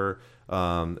Walker,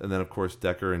 and then, of course,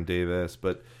 Decker and Davis.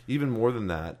 But even more than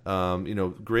that,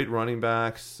 great running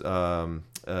backs.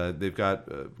 They've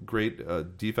got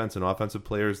great defense and offensive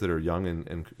players that are young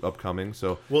and upcoming.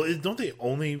 So, don't they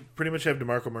only pretty much have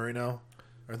DeMarco Murray now?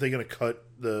 Aren't they going to cut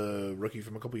the rookie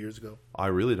from a couple years ago? I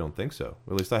really don't think so.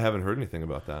 At least I haven't heard anything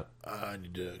about that. I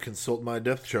need to consult my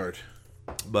depth chart.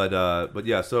 But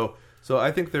yeah, so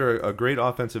I think they're a great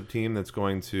offensive team that's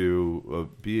going to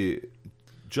be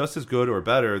just as good or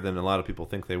better than a lot of people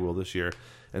think they will this year,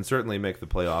 and certainly make the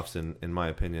playoffs, in my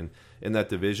opinion. In that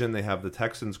division, they have the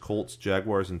Texans, Colts,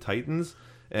 Jaguars, and Titans.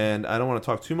 And I don't want to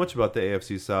talk too much about the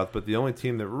AFC South, but the only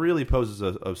team that really poses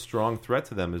a strong threat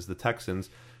to them is the Texans,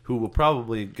 who will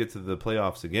probably get to the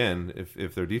playoffs again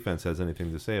if their defense has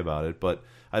anything to say about it. But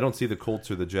I don't see the Colts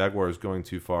or the Jaguars going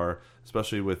too far,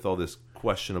 especially with all this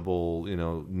questionable,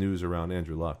 news around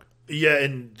Andrew Luck. Yeah,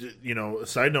 and a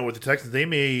side note with the Texans, they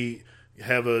may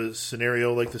have a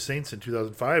scenario like the Saints in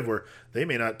 2005 where they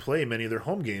may not play many of their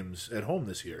home games at home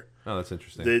this year. Oh, that's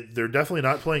interesting. They're definitely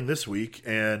not playing this week,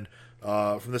 and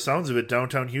from the sounds of it,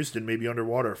 downtown Houston may be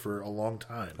underwater for a long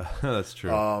time. That's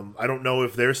true. I don't know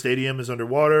if their stadium is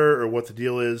underwater or what the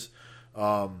deal is.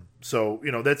 So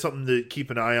that's something to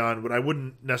keep an eye on, but I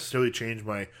wouldn't necessarily change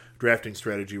my drafting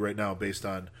strategy right now based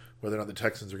on whether or not the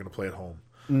Texans are going to play at home.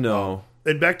 No.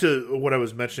 And back to what I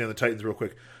was mentioning on the Titans real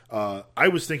quick. I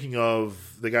was thinking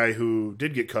of the guy who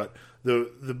did get cut.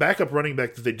 The backup running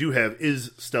back that they do have is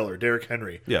stellar, Derrick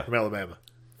Henry from Alabama.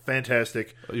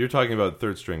 Fantastic. You're talking about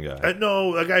third string guy.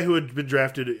 No, a guy who had been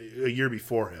drafted a year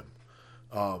before him.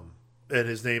 And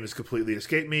his name has completely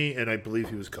escaped me, and I believe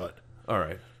he was cut. All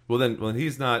right. Well, then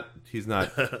he's not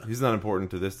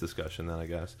important to this discussion then, I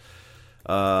guess.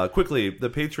 Quickly, the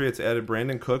Patriots added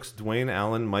Brandon Cooks, Dwayne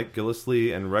Allen, Mike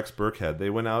Gillislee, and Rex Burkhead. They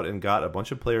went out and got a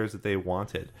bunch of players that they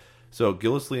wanted. So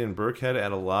Gillislee and Burkhead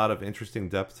add a lot of interesting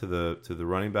depth to the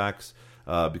running backs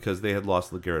because they had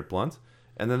lost LeGarrette Blount.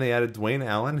 And then they added Dwayne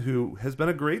Allen, who has been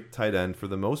a great tight end for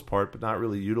the most part, but not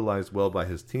really utilized well by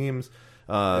his teams.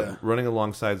 Running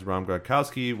alongside Ron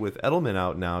Gronkowski. With Edelman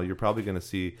out now, you're probably going to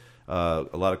see a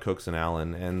lot of Cooks and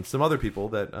Allen and some other people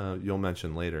that you'll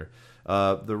mention later.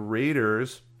 The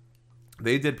Raiders,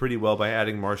 they did pretty well by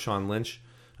adding Marshawn Lynch.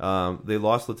 They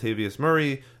lost Latavius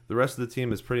Murray. The rest of the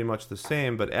team is pretty much the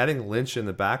same, but adding Lynch in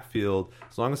the backfield,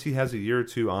 as long as he has a year or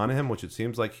two on him, which it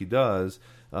seems like he does,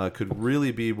 could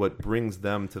really be what brings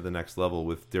them to the next level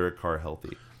with Derek Carr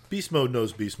healthy. Beast mode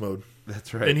knows beast mode.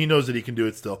 That's right. And he knows that he can do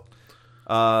it still.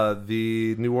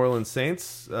 The New Orleans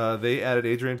Saints, they added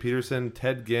Adrian Peterson,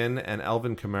 Ted Ginn, and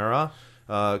Alvin Kamara.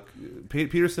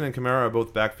 Peterson and Kamara are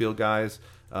both backfield guys.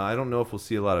 I don't know if we'll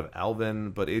see a lot of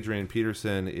Alvin, but Adrian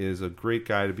Peterson is a great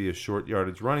guy to be a short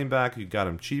yardage running back. You got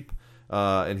him cheap.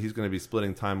 and he's going to be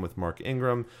splitting time with Mark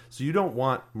Ingram. So you don't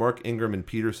want Mark Ingram and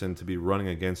Peterson to be running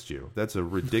against you. That's a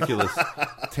ridiculous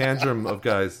tandem of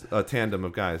guys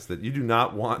that you do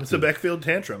not want. It's a backfield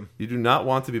tantrum. You do not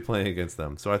want to be playing against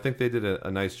them. So I think they did a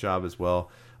nice job as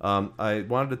well. I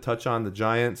wanted to touch on the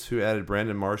Giants, who added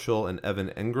Brandon Marshall and Evan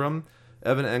Engram.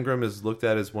 Evan Engram is looked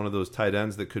at as one of those tight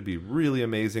ends that could be really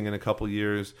amazing in a couple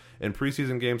years. In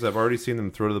preseason games, I've already seen them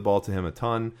throw the ball to him a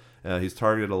ton. He's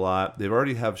targeted a lot. They've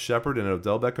already have Shepard and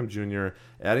Odell Beckham Jr.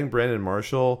 Adding Brandon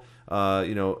Marshall,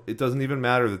 it doesn't even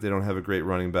matter that they don't have a great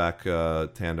running back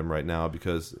tandem right now,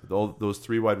 because all those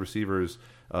 3 wide receivers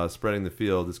spreading the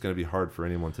field, it's going to be hard for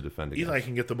anyone to defend against. Eli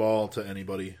can get the ball to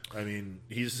anybody. I mean,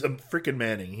 he's a freaking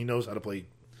Manning. He knows how to play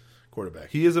quarterback.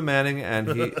 He is a Manning,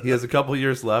 and he has a couple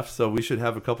years left, so we should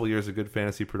have a couple years of good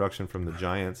fantasy production from the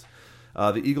Giants.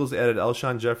 The Eagles added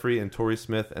Alshon Jeffrey and Torrey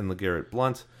Smith and LeGarrette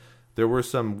Blount. There were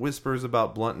some whispers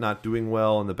about Blount not doing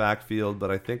well in the backfield, but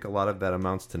I think a lot of that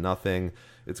amounts to nothing.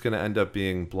 It's going to end up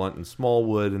being Blount and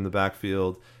Smallwood in the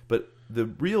backfield. But the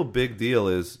real big deal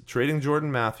is trading Jordan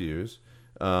Matthews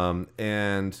and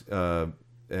having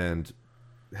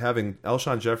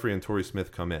Alshon Jeffrey and Torrey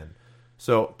Smith come in.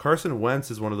 So Carson Wentz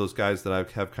is one of those guys that I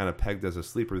have kind of pegged as a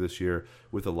sleeper this year,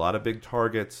 with a lot of big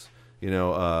targets,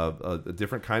 a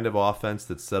different kind of offense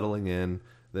that's settling in.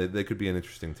 They could be an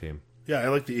interesting team. Yeah, I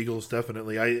like the Eagles,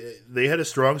 definitely. They had a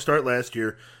strong start last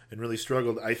year and really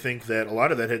struggled. I think that a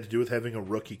lot of that had to do with having a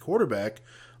rookie quarterback.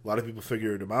 A lot of people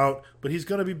figured him out, but he's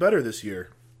going to be better this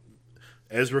year.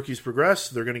 As rookies progress,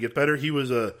 they're going to get better. He was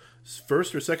a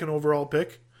first or second overall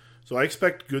pick, so I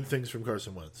expect good things from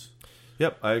Carson Wentz.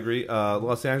 Yep, I agree.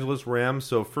 Los Angeles Rams,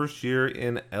 so first year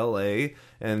in L.A.,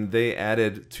 and they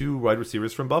added 2 wide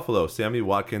receivers from Buffalo, Sammy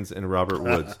Watkins and Robert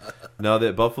Woods. Now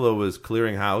that Buffalo was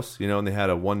clearing house, and they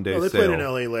had a one-day sale. They played in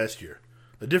L.A. last year.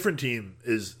 A different team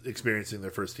is experiencing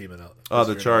their first team in L.A. Oh,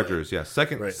 the Chargers, yeah.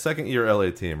 Second year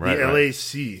L.A. team, right? The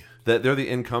LAC. They're the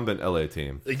incumbent L.A.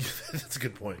 team. That's a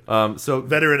good point. So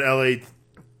veteran L.A.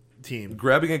 team.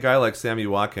 Grabbing a guy like Sammy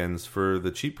Watkins for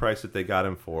the cheap price that they got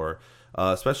him for,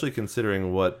 especially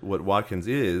considering what Watkins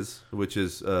is, which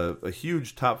is a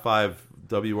huge top 5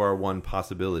 WR1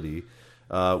 possibility,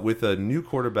 with a new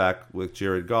quarterback with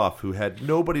Jared Goff, who had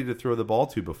nobody to throw the ball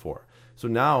to before. So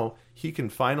now he can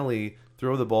finally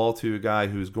throw the ball to a guy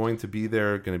who's going to be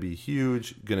there, going to be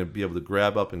huge, going to be able to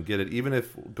grab up and get it. Even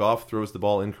if Goff throws the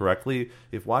ball incorrectly,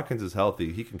 if Watkins is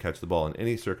healthy, he can catch the ball in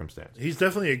any circumstance. He's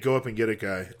definitely a go-up-and-get-it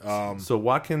guy. So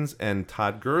Watkins and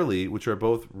Todd Gurley, which are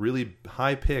both really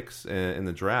high picks in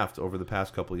the draft over the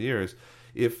past couple of years,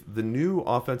 if the new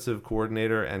offensive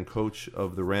coordinator and coach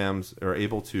of the Rams are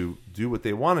able to do what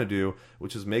they want to do,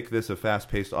 which is make this a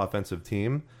fast-paced offensive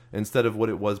team, instead of what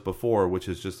it was before, which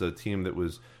is just a team that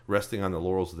was resting on the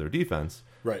laurels of their defense,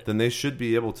 right, then they should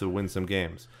be able to win some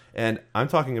games. And I'm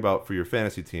talking about for your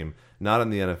fantasy team, not in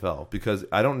the NFL, because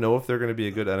I don't know if they're going to be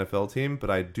a good NFL team, but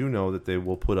I do know that they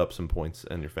will put up some points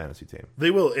in your fantasy team.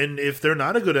 They will, and if they're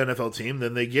not a good NFL team,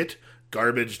 then they get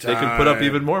garbage time. They can put up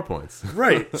even more points.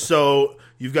 Right. So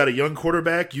you've got a young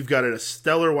quarterback, you've got a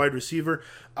stellar wide receiver.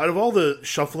 Out of all the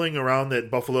shuffling around that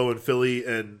Buffalo and Philly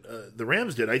and the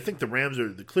Rams did, I think the Rams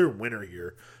are the clear winner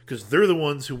here, because they're the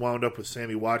ones who wound up with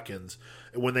Sammy Watkins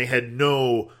when they had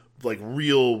no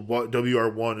real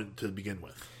WR1 to begin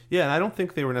with. Yeah, and I don't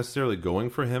think they were necessarily going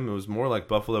for him. It was more like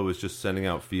Buffalo was just sending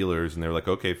out feelers, and they were like,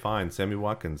 okay, fine, Sammy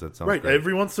Watkins, that sounds right. Great.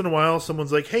 Every once in a while,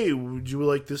 someone's like, hey, would you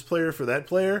like this player for that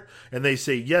player? And they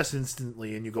say yes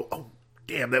instantly, and you go, oh,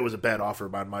 damn, that was a bad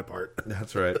offer on my part.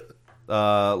 That's right.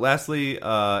 Lastly,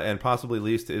 and possibly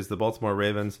least, is the Baltimore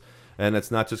Ravens. And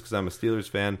it's not just because I'm a Steelers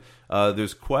fan.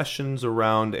 There's questions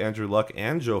around Andrew Luck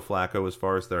and Joe Flacco as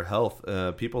far as their health.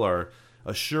 People are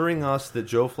assuring us that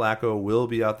Joe Flacco will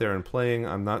be out there and playing.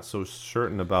 I'm not so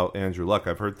certain about Andrew Luck.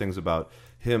 I've heard things about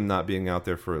him not being out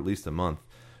there for at least a month.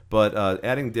 But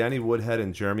adding Danny Woodhead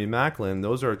and Jeremy Maclin,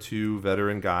 those are 2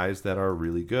 veteran guys that are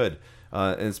really good.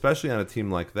 And especially on a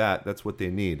team like that, that's what they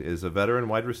need, is a veteran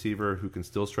wide receiver who can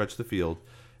still stretch the field,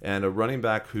 and a running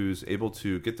back who's able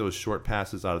to get those short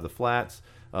passes out of the flats,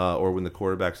 or when the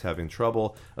quarterback's having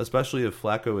trouble, especially if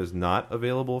Flacco is not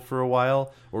available for a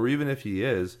while, or even if he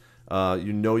is,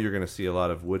 you're going to see a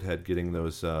lot of Woodhead getting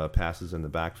those passes in the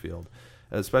backfield.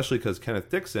 Especially because Kenneth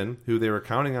Dixon, who they were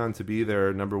counting on to be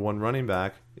their number 1 running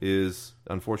back, is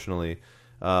unfortunately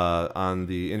on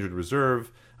the injured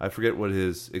reserve. I forget what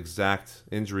his exact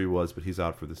injury was, but he's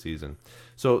out for the season.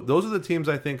 So those are the teams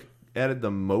I think added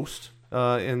the most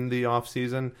in the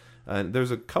offseason.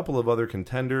 There's a couple of other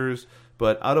contenders,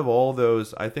 but out of all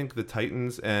those, I think the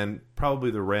Titans and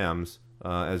probably the Rams,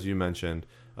 as you mentioned,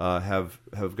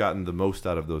 have gotten the most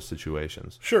out of those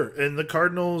situations. Sure, and the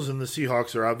Cardinals and the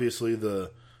Seahawks are obviously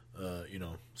the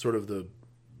sort of the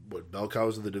bell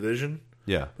cows of the division.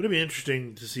 Yeah, but it'd be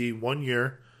interesting to see one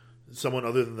year someone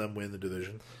other than them win the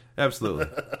division. Absolutely.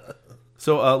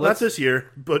 So not this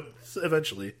year, but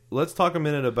eventually. Let's talk a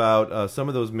minute about some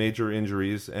of those major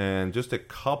injuries and just a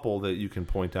couple that you can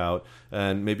point out,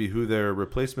 and maybe who their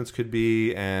replacements could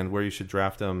be and where you should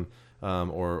draft them,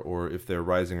 or if they're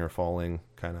rising or falling,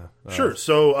 kind of. Sure.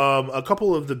 So a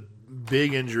couple of the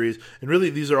big injuries, and really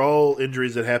these are all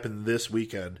injuries that happened this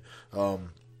weekend,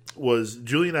 was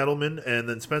Julian Edelman and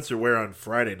then Spencer Ware on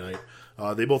Friday night.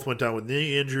 They both went down with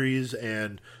knee injuries,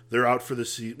 and they're out for the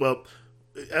season. Well,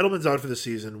 Edelman's out for the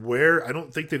season. Where I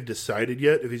don't think they've decided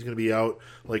yet if he's going to be out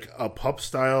like a pup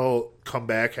style, come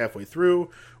back halfway through,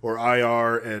 or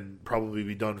IR and probably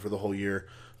be done for the whole year.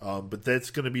 But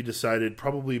that's going to be decided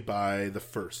probably by the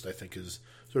 1st, I think, is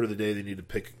sort of the day they need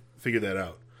to figure that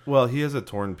out. Well, he has a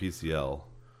torn PCL.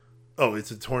 Oh,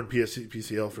 it's a torn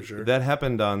PCL for sure. That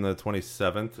happened on the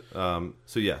 27th.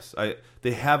 So yes,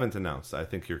 they haven't announced. I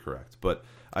think you're correct, but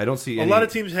I don't see any... A lot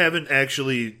of teams haven't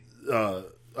actually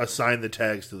assigned the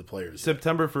tags to the players.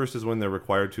 September 1st is when they're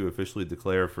required to officially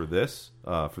declare for this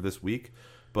week.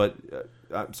 But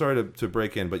I'm sorry to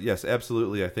break in, but yes,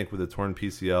 absolutely. I think with a torn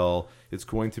PCL, it's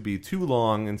going to be too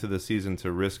long into the season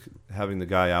to risk having the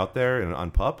guy out there and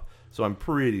on PUP. So I'm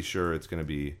pretty sure it's going to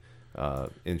be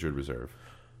injured reserve.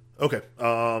 Okay.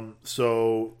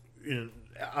 So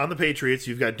on the Patriots,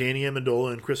 you've got Danny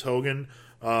Amendola and Chris Hogan,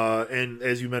 and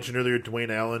as you mentioned earlier,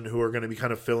 Dwayne Allen, who are going to be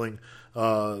kind of filling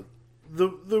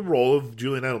the role of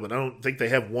Julian Edelman. I don't think they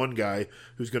have one guy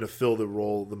who's going to fill the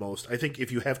role the most. I think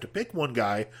if you have to pick one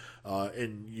guy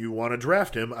and you want to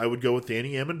draft him, I would go with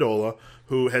Danny Amendola,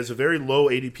 who has a very low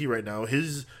ADP right now.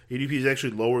 His ADP is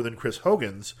actually lower than Chris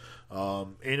Hogan's.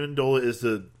 Amendola is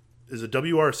a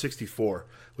WR64,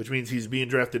 which means he's being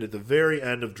drafted at the very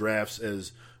end of drafts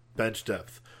as bench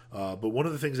depth. But one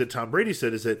of the things that Tom Brady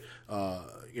said is that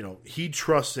he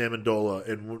trusts Amendola,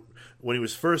 and when he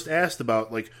was first asked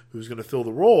about like who's going to fill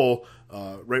the role,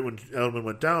 right when Edelman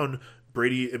went down,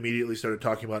 Brady immediately started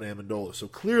talking about Amendola. So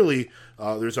clearly,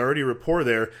 there's already a rapport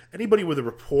there. Anybody with a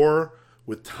rapport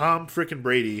with Tom frickin'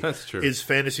 Brady is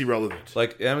fantasy relevant.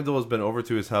 Like Amendola's been over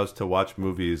to his house to watch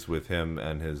movies with him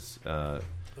and his.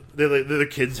 The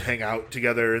kids hang out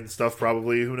together and stuff.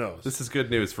 Probably, who knows? This is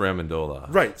good news for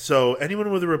Amendola, right? So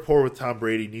anyone with a rapport with Tom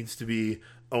Brady needs to be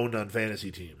owned on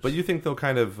fantasy teams. But you think they'll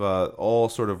kind of all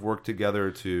sort of work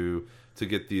together to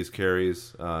get these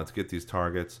carries, to get these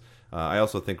targets? I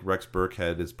also think Rex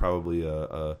Burkhead is probably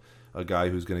a guy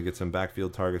who's going to get some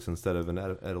backfield targets instead of an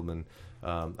Edelman.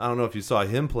 I don't know if you saw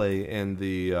him play in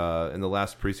the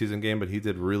last preseason game, but he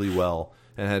did really well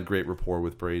and had great rapport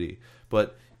with Brady.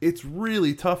 But it's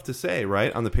really tough to say,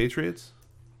 right, on the Patriots?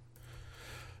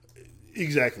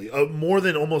 Exactly. More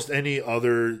than almost any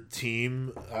other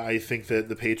team, I think that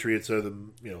the Patriots are the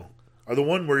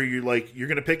one where you're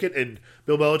going to pick it, and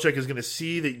Bill Belichick is going to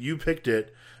see that you picked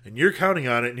it, and you're counting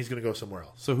on it, and he's going to go somewhere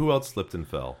else. So who else slipped and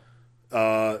fell?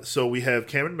 So we have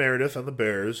Cameron Meredith on the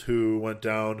Bears, who went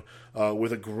down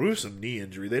with a gruesome knee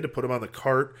injury. They had to put him on the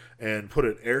cart and put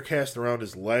an air cast around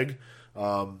his leg.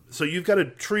 So you've got a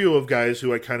trio of guys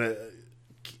who I kind of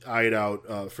eyed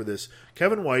out for this.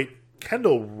 Kevin White,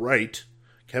 Kendall Wright,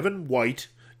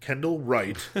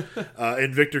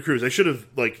 and Victor Cruz. I should have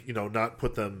not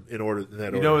put them in order. In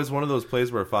that order. It's one of those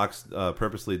plays where Fox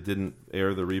purposely didn't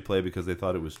air the replay because they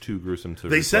thought it was too gruesome to.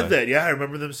 They replay. said that. Yeah, I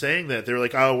remember them saying that. They were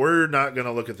like, "Oh, we're not going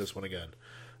to look at this one again."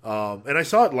 And I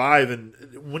saw it live, and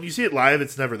when you see it live,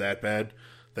 it's never that bad,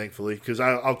 thankfully, because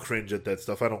I'll cringe at that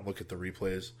stuff. I don't look at the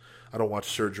replays. I don't watch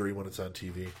surgery when it's on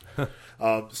TV.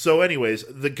 So, anyways,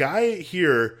 the guy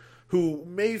here who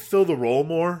may fill the role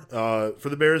more for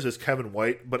the Bears is Kevin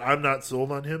White, but I'm not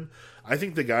sold on him. I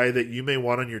think the guy that you may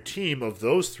want on your team of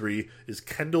those three is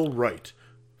Kendall Wright,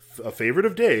 a favorite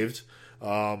of Dave's,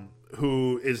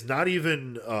 who is not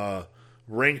even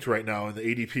ranked right now in the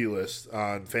ADP list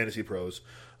on Fantasy Pros.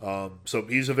 So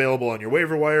he's available on your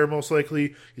waiver wire, most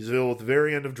likely. He's available at the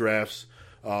very end of drafts.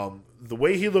 The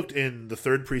way he looked in the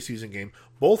third preseason game,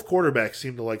 both quarterbacks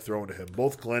seemed to like throwing to him.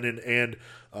 Both Glennon and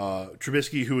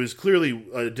Trubisky, who is clearly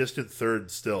a distant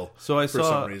third still. So I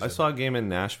saw a game in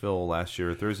Nashville last year,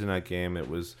 a Thursday night game. It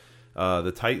was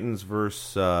the Titans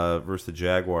versus the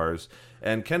Jaguars.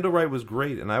 And Kendall Wright was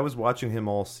great, and I was watching him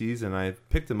all season. I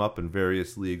picked him up in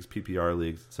various leagues, PPR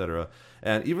leagues, etc.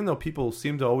 And even though people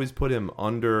seem to always put him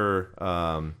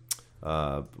under...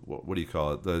 what do you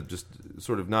call it? The just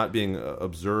sort of not being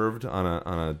observed on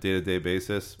a day-to-day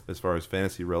basis as far as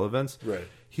fantasy relevance. Right.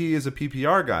 he is a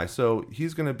PPR guy, so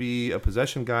he's going to be a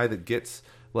possession guy that gets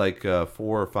like 4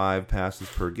 or 5 passes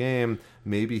per game.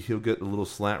 Maybe he'll get a little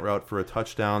slant route for a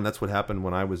touchdown. That's what happened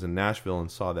when I was in Nashville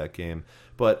and saw that game.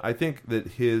 But I think that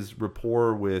his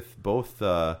rapport with both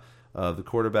the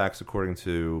quarterbacks, according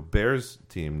to Bears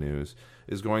team news,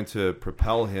 is going to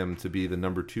propel him to be the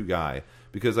number 2 guy.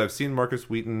 Because I've seen Marcus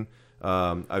Wheaton,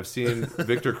 I've seen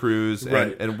Victor Cruz,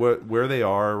 Right. and where they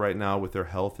are right now with their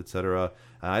health, etc.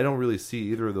 I don't really see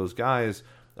either of those guys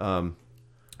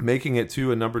making it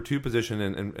to a number 2 position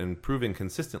and proving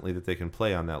consistently that they can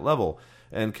play on that level.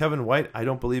 And Kevin White, I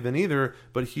don't believe in either,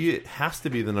 but he has to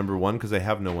be the number 1 because they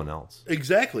have no one else.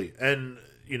 Exactly. And,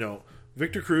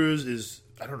 Victor Cruz is,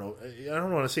 I don't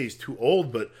want to say he's too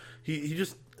old, but he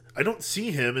just, I don't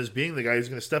see him as being the guy who's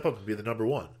going to step up and be the number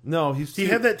 1. No, he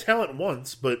had that talent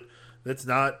once, but that's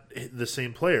not the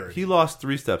same player. He lost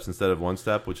 3 steps instead of 1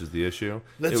 step, which is the issue.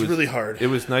 That's really hard. It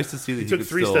was nice to see that he took could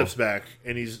 3 still, steps back,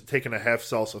 and he's taken a half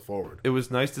salsa forward. It was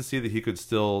nice to see that he could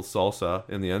still salsa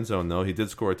in the end zone, though. He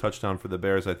did score a touchdown for the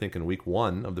Bears, I think, in week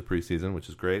 1 of the preseason, which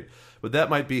is great. But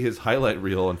that might be his highlight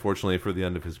reel, unfortunately, for the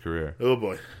end of his career. Oh,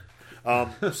 boy.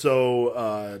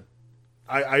 I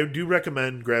do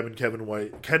recommend grabbing Kevin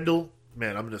White. Kendall,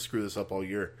 man, I'm going to screw this up all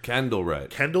year. Kendall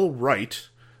Wright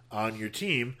on your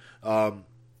team,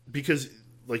 because,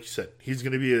 like you said, he's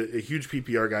going to be a huge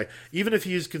PPR guy. Even if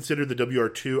he's considered the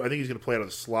WR2, I think he's going to play out of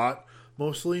the slot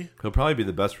mostly. He'll probably be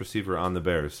the best receiver on the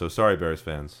Bears, so sorry, Bears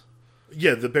fans.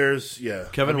 Yeah, the Bears, yeah.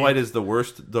 Kevin White is the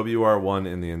worst WR1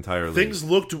 in the entire league. Things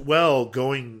looked well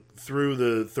going through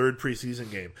the 3rd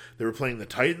preseason game. They were playing the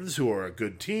Titans, who are a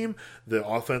good team. The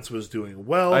offense was doing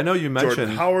well. I know you mentioned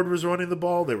Jordan Howard was running the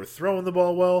ball. They were throwing the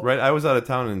ball well. Right, I was out of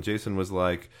town, and Jason was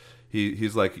like...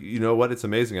 He's like, you know what? It's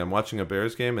amazing. I'm watching a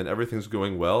Bears game, and everything's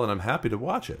going well, and I'm happy to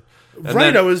watch it. And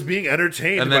right, then, I was being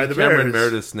entertained by the Bears. Cameron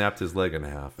Meredith snapped his leg in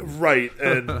half. Right,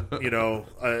 and,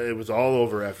 it was all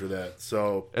over after that.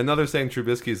 So and now they're saying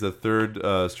Trubisky's the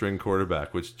 3rd string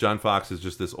quarterback, which John Fox is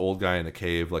just this old guy in a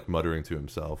cave, like, muttering to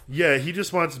himself. Yeah, he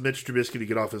just wants Mitch Trubisky to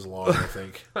get off his lawn, I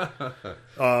think.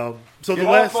 So get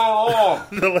off my lawn!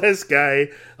 The last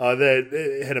guy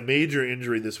that had a major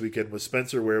injury this weekend was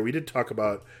Spencer Ware. We did talk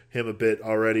about him a bit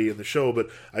already in the show, but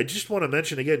I just want to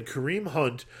mention again, Kareem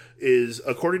Hunt is,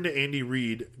 according to Andy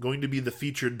Reid, going to be the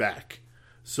featured back.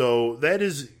 So that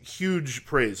is huge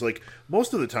praise. Like,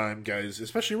 most of the time, guys,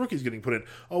 especially rookies getting put in,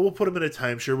 we'll put him in a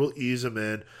timeshare, we'll ease him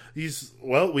in.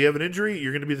 We have an injury,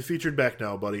 you're going to be the featured back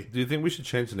now, buddy. Do you think we should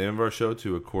change the name of our show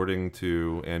to According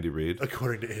to Andy Reid?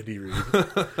 According to Andy Reid.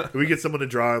 Can we get someone to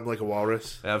draw him like a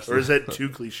walrus? Absolutely. Or is that too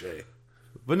cliche?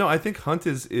 But no, I think Hunt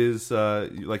is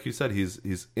like you said,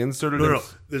 he's inserted. No,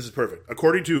 this is perfect.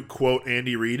 According to, quote,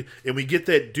 Andy Reid, and we get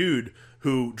that dude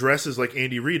who dresses like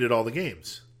Andy Reid at all the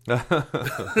games.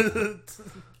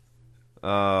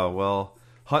 Well,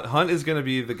 Hunt is going to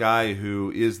be the guy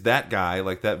who is that guy,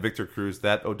 like that Victor Cruz,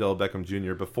 that Odell Beckham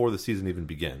Jr., before the season even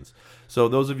begins. So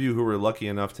those of you who were lucky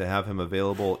enough to have him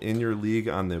available in your league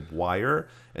on the wire,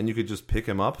 and you could just pick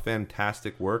him up,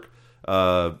 fantastic work.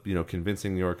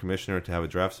 Convincing your commissioner to have a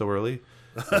draft so early,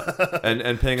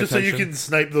 and paying just attention, so you can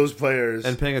snipe those players,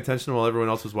 and paying attention while everyone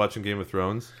else was watching Game of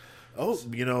Thrones. Oh,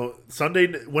 Sunday.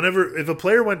 If a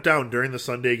player went down during the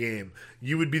Sunday game,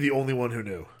 you would be the only one who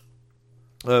knew.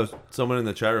 Someone in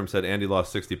the chat room said Andy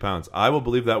lost 60 pounds. I will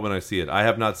believe that when I see it. I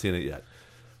have not seen it yet.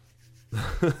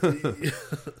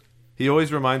 He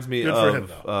always reminds me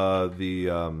of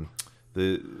the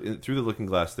Through the Looking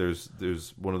Glass.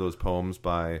 There's one of those poems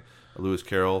by Lewis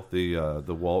Carroll,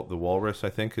 the Walrus, I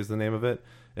think is the name of it,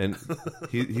 and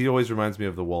he always reminds me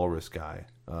of the Walrus guy.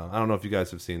 I don't know if you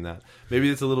guys have seen that. Maybe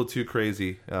it's a little too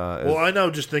crazy. Well, I now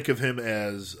just think of him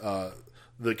as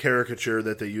the caricature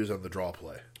that they use on the Draw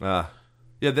Play.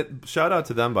 Shout out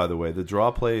to them, by the way. The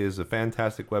Draw Play is a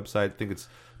fantastic website. I think it's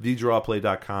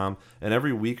thedrawplay.com, and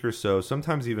every week or so,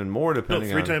 sometimes even more, depending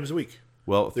on 3 times a week.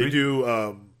 Well, they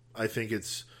do. I think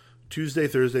it's Tuesday,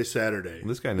 Thursday, Saturday.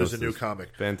 This guy knows there's a new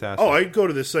comic. Fantastic. Oh, I go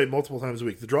to this site multiple times a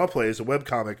week. The Draw Play is a web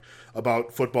comic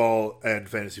about football and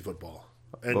fantasy football,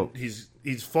 and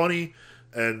he's funny,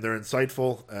 and they're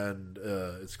insightful, and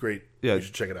it's great. Yeah, you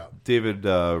should check it out. David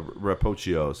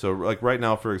Rapocchio. So, like right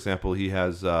now, for example, he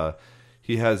has a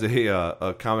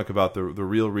comic about the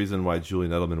real reason why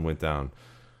Julian Edelman went down.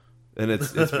 And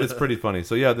it's pretty funny.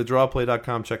 So yeah,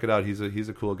 thedrawplay.com, check it out. He's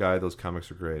a cool guy. Those comics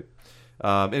are great.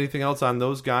 Anything else on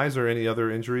those guys or any other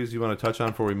injuries you want to touch on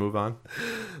before we move on?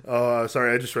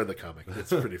 Sorry, I just read the comic. It's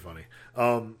pretty funny.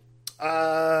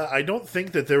 I don't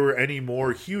think that there were any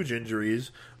more huge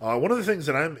injuries. One of the things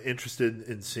that I'm interested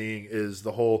in seeing is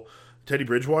the whole Teddy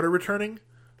Bridgewater returning.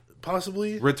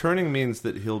 possibly. Returning means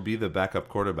that he'll be the backup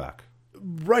quarterback.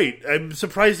 Right. I'm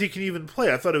surprised he can even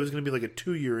play. I thought it was going to be like a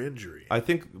 2-year injury. I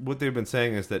think what they've been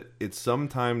saying is that it's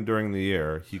sometime during the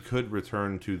year he could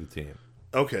return to the team.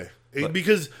 Okay.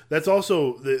 Because that's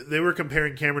also, they were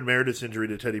comparing Cameron Meredith's injury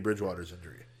to Teddy Bridgewater's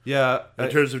injury. Yeah. In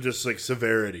terms of just like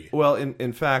severity. Well,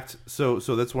 in fact, so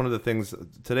that's one of the things.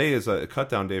 Today is a cut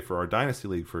down day for our Dynasty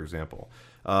League, for example.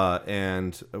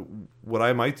 And what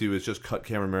I might do is just cut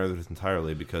Cameron Meredith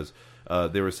entirely because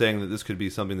they were saying that this could be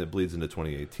something that bleeds into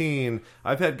 2018.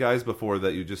 I've had guys before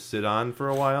that you just sit on for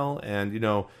a while, and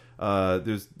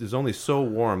there's only so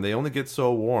warm. They only get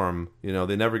so warm.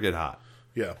 They never get hot.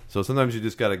 Yeah. So sometimes you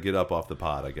just got to get up off the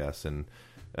pot, I guess, and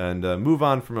move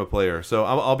on from a player. So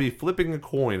I'll be flipping a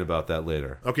coin about that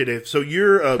later. Okay, Dave. So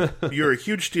you're a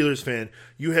huge Steelers fan.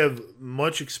 You have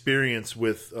much experience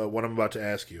with what I'm about to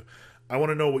ask you. I want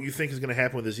to know what you think is going to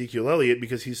happen with Ezekiel Elliott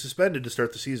because he's suspended to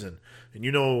start the season, and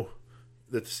you know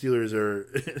that the Steelers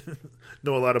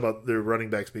know a lot about their running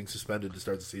backs being suspended to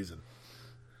start the season.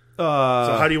 So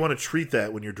how do you want to treat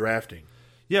that when you're drafting?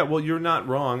 Yeah, well, you're not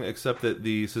wrong, except that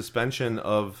the suspension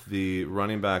of the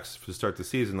running backs to start the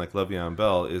season, like Le'Veon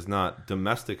Bell, is not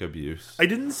domestic abuse. I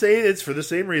didn't say it's for the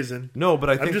same reason. No,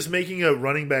 but I'm just making a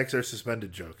running backs are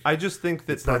suspended joke. I just think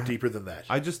that it's not deeper than that.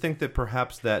 I just think that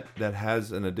perhaps that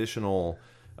has an additional,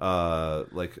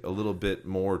 like a little bit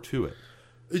more to it.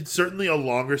 It's certainly a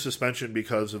longer suspension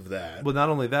because of that. Well, not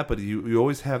only that, but you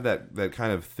always have that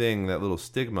kind of thing, that little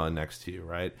stigma next to you,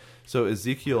 right? So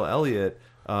Ezekiel Elliott,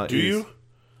 do you?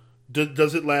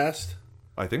 Does it last?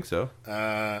 I think so.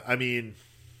 I mean,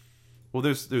 well,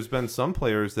 there's been some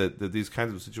players that these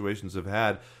kinds of situations have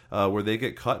had where they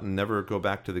get cut and never go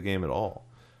back to the game at all.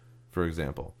 For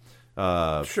example,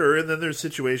 sure. And then there's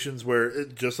situations where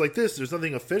just like this, there's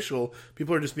nothing official.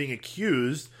 People are just being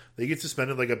accused. They get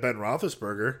suspended like a Ben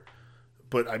Roethlisberger.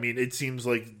 But I mean, it seems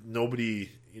like nobody,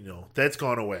 that's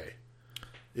gone away.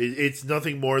 It's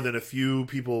nothing more than a few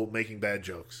people making bad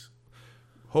jokes.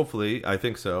 Hopefully, I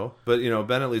think so. But,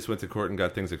 Ben at least went to court and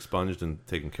got things expunged and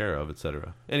taken care of,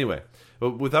 etc. Anyway,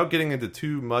 but without getting into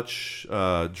too much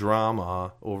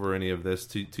drama over any of this,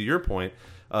 to your point,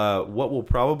 what will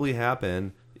probably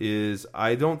happen is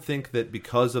I don't think that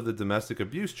because of the domestic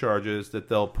abuse charges that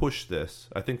they'll push this.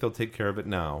 I think they'll take care of it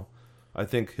now. I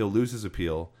think he'll lose his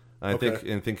appeal. I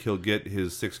think he'll get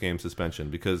his 6-game suspension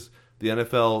because the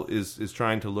NFL is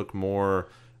trying to look more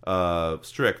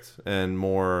strict and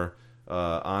more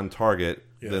on target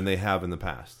than they have in the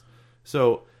past.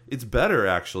 So it's better,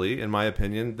 actually, in my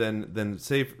opinion, than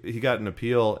say if he got an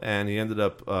appeal and he ended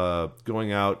up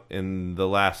going out in the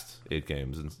last 8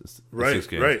 games and 6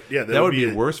 games. Right, yeah, that would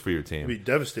be worse for your team. It would be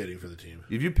devastating for the team.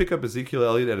 If you pick up Ezekiel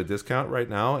Elliott at a discount right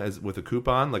now, as with a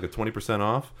coupon, like a 20%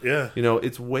 off,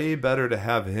 it's way better to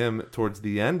have him towards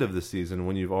the end of the season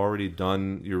when you've already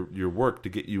done your work to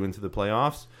get you into the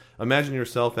playoffs. Imagine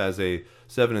yourself as a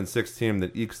 7-6 team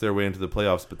that ekes their way into the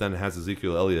playoffs, but then has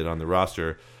Ezekiel Elliott on the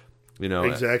roster.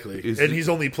 Exactly. And he's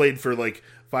only played for like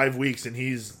 5 weeks, and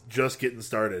he's just getting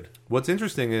started. What's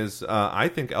interesting is I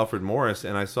think Alfred Morris,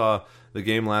 and I saw the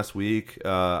game last week,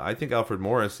 I think Alfred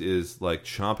Morris is like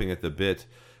chomping at the bit.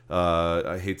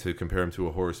 I hate to compare him to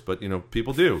a horse, but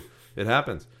people do. It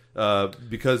happens.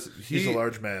 Because he's a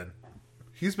large man.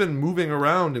 He's been moving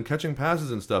around and catching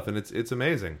passes and stuff, and it's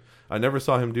amazing. I never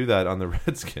saw him do that on the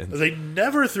Redskins. They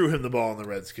never threw him the ball on the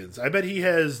Redskins. I bet he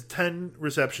has 10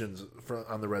 receptions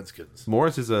on the Redskins.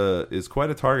 Morris is quite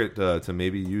a target to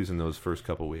maybe use in those first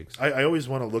couple weeks. I always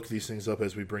want to look these things up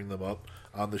as we bring them up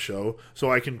on the show,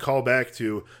 so I can call back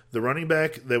to the running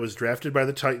back that was drafted by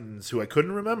the Titans, who I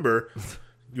couldn't remember.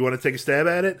 You want to take a stab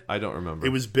at it? I don't remember.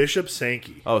 It was Bishop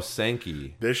Sankey. Oh,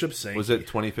 Sankey. Bishop Sankey. Was it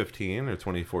 2015 or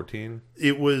 2014?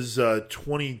 It was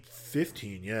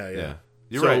 2015, yeah.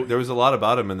 You're right. There was a lot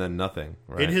about him and then nothing.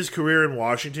 Right? In his career in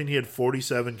Washington, he had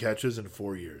 47 catches in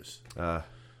 4 years.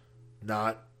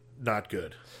 Not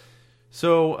good.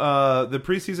 So the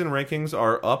preseason rankings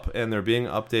are up and they're being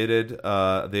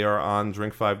updated. They are on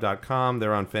drink5.com.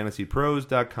 They're on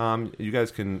fantasypros.com. You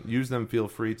guys can use them. Feel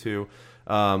free to.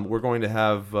 We're going to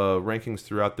have rankings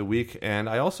throughout the week, and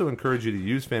I also encourage you to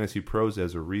use Fantasy Pros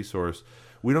as a resource.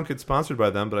 We don't get sponsored by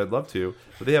them, but I'd love to.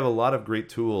 But they have a lot of great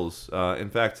tools.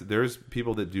 In fact, there's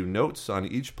people that do notes on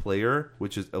each player,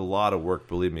 which is a lot of work,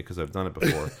 believe me, because I've done it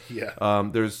before.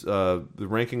 There's the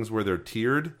rankings where they're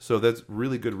tiered, so that's a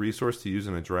really good resource to use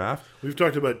in a draft. We've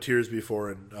talked about tiers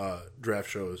before in draft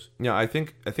shows. Yeah, I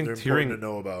think they're tiering important to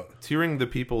know about. Tiering the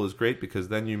people is great because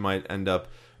then you might end up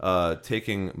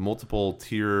taking multiple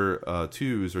tier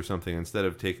 2s or something instead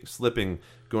of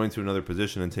going to another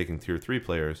position and taking tier 3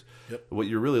 players. Yep. What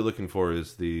you're really looking for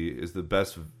is the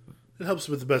best It helps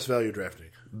with the best value drafting.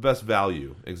 Best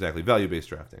value, exactly. Value-based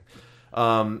drafting.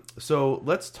 So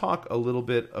let's talk a little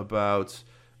bit about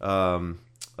some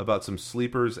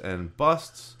sleepers and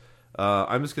busts.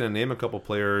 I'm just going to name a couple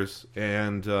players,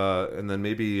 and then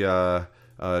maybe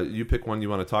you pick one you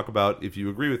want to talk about if you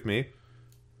agree with me.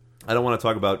 I don't want to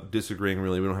talk about disagreeing,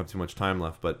 really. We don't have too much time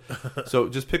left. But so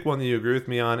just pick one that you agree with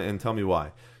me on and tell me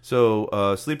why.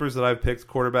 So sleepers that I've picked,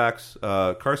 quarterbacks,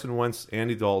 Carson Wentz,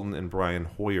 Andy Dalton, and Brian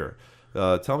Hoyer.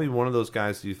 Tell me one of those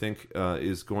guys do you think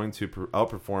is going to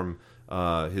outperform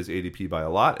his ADP by a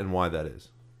lot, and why that is.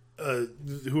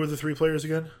 Who are the three players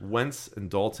again? Wentz and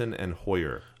Dalton and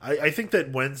Hoyer. I think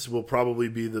that Wentz will probably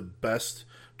be the best,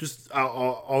 just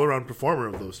all-around performer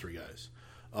of those three guys.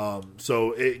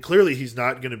 So clearly he's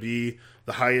not going to be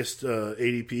the highest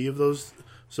ADP of those.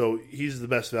 So he's the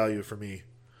best value for me.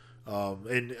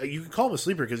 And you can call him a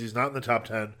sleeper because he's not in the top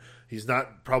 10. He's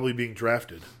not probably being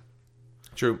drafted.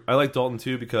 True. I like Dalton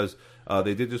too because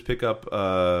they did just pick up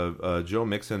Joe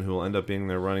Mixon, who will end up being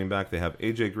their running back. They have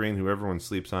AJ Green, who everyone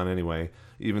sleeps on anyway,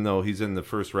 even though he's in the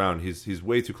first round. He's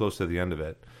way too close to the end of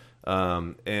it.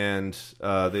 And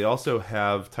they also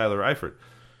have Tyler Eifert.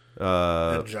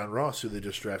 And John Ross, who they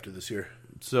just drafted this year.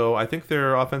 So I think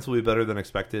their offense will be better than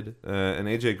expected. And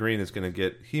AJ Green is going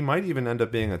to he might even end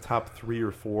up being a top 3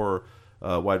 or 4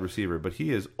 wide receiver, but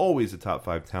he is always a top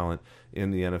 5 talent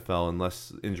in the NFL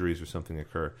unless injuries or something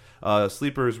occur.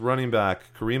 Sleepers, running back,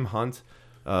 Kareem Hunt,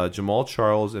 Jamal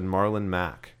Charles, and Marlon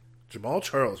Mack. Jamal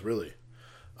Charles, really?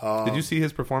 Did you see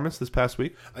his performance this past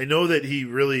week? I know that he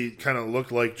really kind of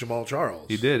looked like Jamal Charles.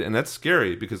 He did, and that's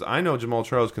scary because I know Jamal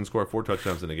Charles can score 4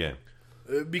 touchdowns in a game.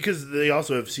 Because they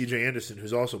also have C.J. Anderson,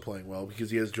 who's also playing well because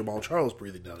he has Jamal Charles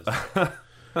breathing down his neck.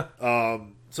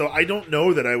 So I don't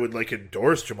know that I would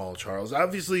endorse Jamal Charles.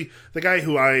 Obviously, the guy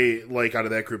who I like out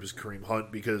of that group is Kareem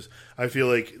Hunt because I feel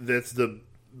like that's the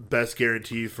best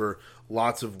guarantee for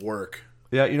lots of work.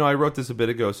 Yeah, I wrote this a bit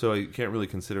ago, so I can't really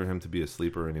consider him to be a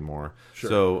sleeper anymore.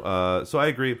 Sure. So I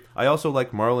agree. I also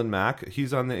like Marlon Mack.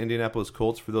 He's on the Indianapolis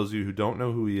Colts. For those of you who don't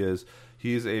know who he is,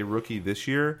 he's a rookie this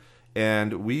year.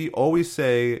 And we always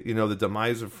say, the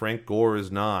demise of Frank Gore is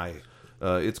nigh.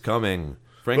 It's coming.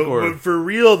 But for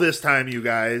real this time, you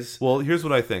guys. Well, here's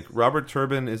what I think. Robert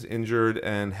Turbin is injured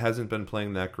and hasn't been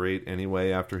playing that great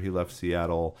anyway after he left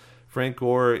Seattle. Frank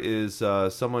Gore is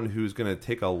someone who's going to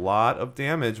take a lot of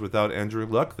damage without Andrew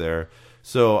Luck there.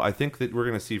 So I think that we're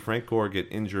going to see Frank Gore get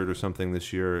injured or something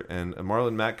this year, and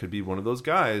Marlon Mack could be one of those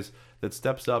guys that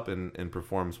steps up and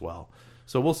performs well.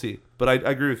 So we'll see. But I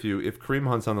agree with you. If Kareem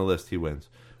Hunt's on the list, he wins.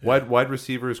 Yeah. Wide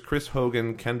receivers, Chris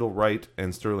Hogan, Kendall Wright,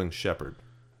 and Sterling Shepard.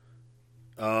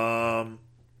 Who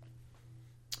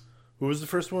was the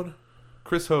first one?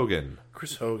 Chris Hogan.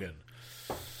 Chris Hogan.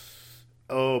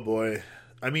 Oh, boy.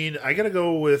 I mean, I got to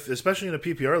go with, especially in a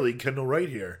PPR league, Kendall Wright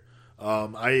here.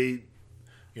 I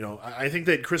think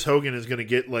that Chris Hogan is going to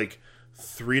get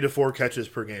 3 to 4 catches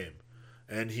per game.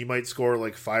 And he might score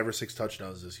 5 or 6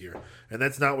 touchdowns this year. And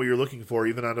that's not what you're looking for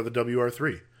even out of the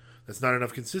WR3. That's not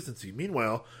enough consistency.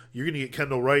 Meanwhile, you're going to get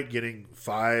Kendall Wright getting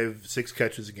 5, 6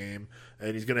 catches a game,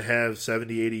 and he's going to have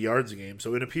 70, 80 yards a game.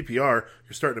 So in a PPR,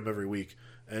 you're starting him every week.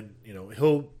 And,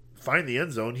 he'll find the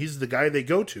end zone. He's the guy they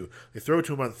go to. They throw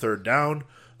to him on third down.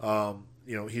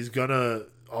 He's going to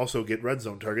also get red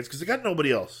zone targets because they got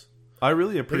nobody else. I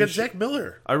really appreciate. They got Zach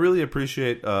Miller. I really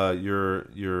appreciate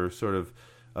your sort of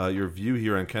your view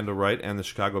here on Kendall Wright and the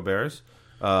Chicago Bears.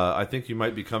 I think you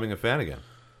might be becoming a fan again.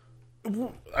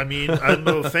 I mean, I'm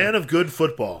a fan of good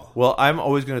football. Well, I'm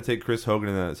always going to take Chris Hogan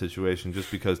in that situation just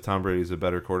because Tom Brady is a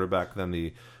better quarterback than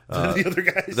the other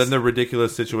guys. Than the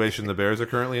ridiculous situation the Bears are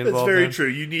currently involved in. That's very true.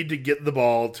 You need to get the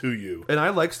ball to you. And I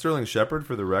like Sterling Shepard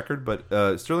for the record,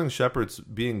 but Sterling Shepard's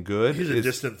being good. He's a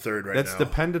distant third right now. That's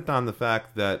dependent on the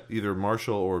fact that either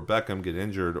Marshall or Beckham get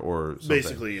injured or something.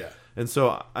 Basically, yeah. And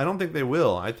so I don't think they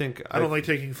will. I don't like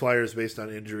taking flyers based on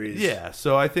injuries. Yeah,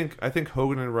 so I think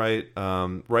Hogan and Wright.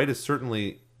 Wright is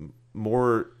certainly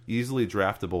more easily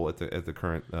draftable at the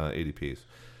current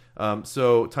ADPs.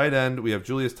 So tight end, we have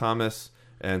Julius Thomas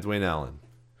and Dwayne Allen.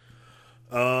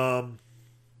 I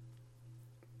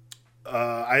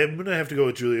am going to have to go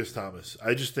with Julius Thomas.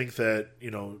 I just think that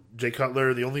Jay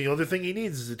Cutler, the only other thing he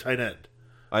needs is a tight end.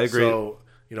 I agree. So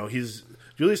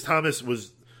Julius Thomas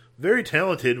was very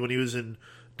talented when he was in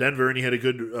Denver, and he had a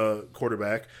good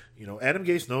quarterback. Adam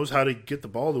Gase knows how to get the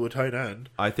ball to a tight end.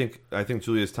 I think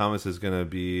Julius Thomas is going to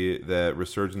be the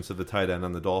resurgence of the tight end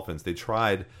on the Dolphins. They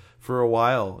tried for a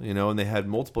while, and they had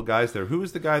multiple guys there. Who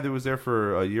was the guy that was there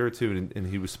for a year or two, and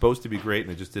he was supposed to be great,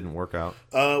 and it just didn't work out?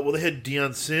 Well, they had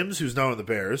Deion Sims, who's now in the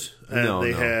Bears, and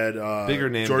they had bigger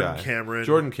name Jordan guy. Cameron.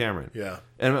 Jordan Cameron, yeah.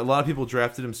 And a lot of people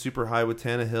drafted him super high with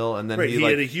Tannehill, and then he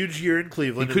had a huge year in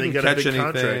Cleveland, he and they couldn't got a catch big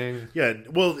anything. contract. Yeah,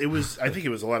 well, I think it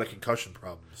was a lot of concussion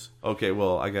problems. Okay,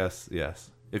 well, I guess yes.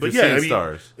 If you're seeing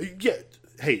stars, yeah.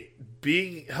 Hey,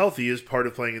 being healthy is part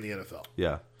of playing in the NFL.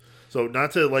 Yeah. So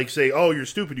not to say, oh, you're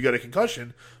stupid, you got a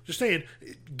concussion. Just saying,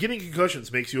 getting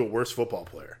concussions makes you a worse football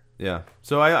player. Yeah.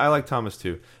 So I like Thomas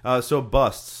too. So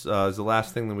busts is the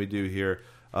last thing that we do here.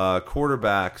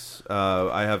 Quarterbacks.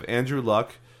 I have Andrew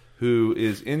Luck, who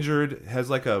is injured, has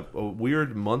like a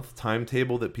weird month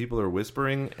timetable that people are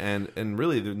whispering, and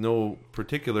really there's no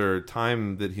particular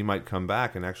time that he might come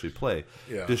back and actually play.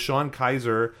 Yeah. Deshaun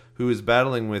Kaiser, who is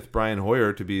battling with Brian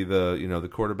Hoyer to be the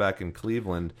quarterback in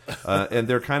Cleveland, and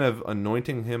they're kind of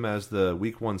anointing him as the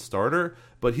Week 1 starter,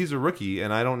 but he's a rookie,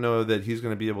 and I don't know that he's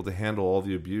going to be able to handle all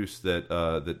the abuse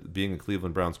that being a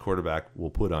Cleveland Browns quarterback will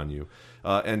put on you.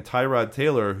 And Tyrod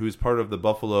Taylor, who's part of the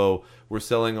Buffalo, we're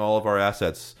selling all of our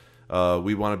assets.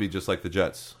 We want to be just like the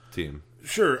Jets team.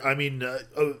 Sure. I mean,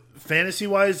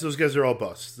 fantasy-wise, those guys are all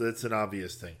busts. That's an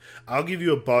obvious thing. I'll give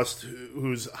you a bust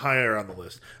who's higher on the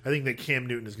list. I think that Cam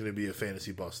Newton is going to be a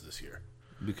fantasy bust this year.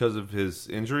 Because of his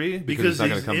injury? Because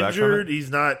he's injured.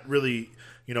 He's not really,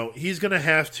 he's going to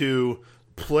have to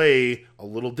play a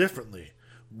little differently.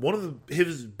 One of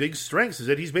his big strengths is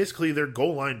that he's basically their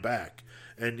goal line back.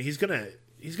 And he's gonna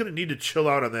need to chill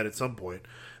out on that at some point.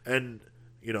 And,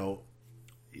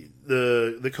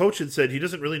 the coach had said he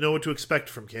doesn't really know what to expect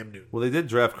from Cam Newton. Well, they did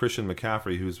draft Christian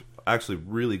McCaffrey, who's actually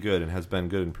really good and has been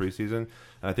good in preseason.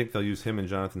 And I think they'll use him and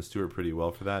Jonathan Stewart pretty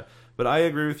well for that. But I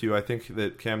agree with you. I think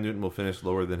that Cam Newton will finish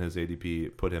lower than his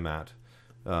ADP put him at.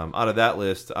 Out of that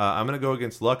list, I'm going to go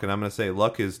against Luck, and I'm going to say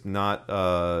Luck is not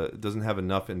doesn't have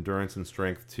enough endurance and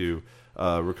strength to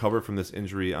recover from this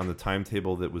injury on the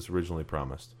timetable that was originally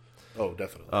promised. Oh,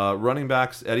 definitely. Running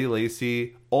backs, Eddie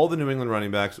Lacy, all the New England running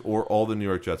backs, or all the New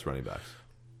York Jets running backs.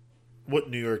 What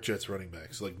New York Jets running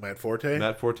backs? Like Matt Forte?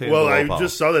 Matt Forte. Well, I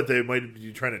just saw that they might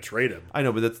be trying to trade him. I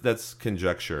know, but that's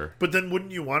conjecture. But then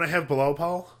wouldn't you want to have Bilal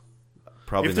Powell?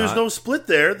 Probably if there's no split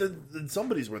there, then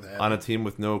somebody's worth having. On a team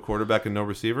with no quarterback and no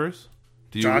receivers?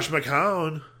 Josh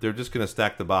McCown. They're just going to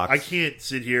stack the box. I can't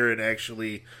sit here and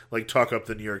actually talk up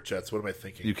the New York Jets. What am I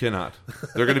thinking? You cannot.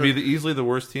 They're going to be easily the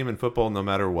worst team in football no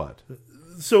matter what.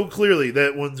 So clearly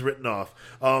that one's written off.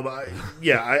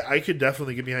 I could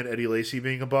definitely get behind Eddie Lacy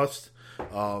being a bust.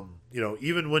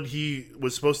 Even when he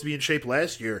was supposed to be in shape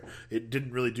last year, it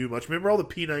didn't really do much. Remember all the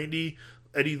P90X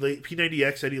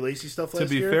Eddie Lacy stuff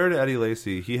last year? To be fair to Eddie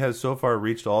Lacy, he has so far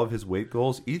reached all of his weight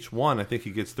goals. Each one, I think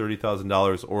he gets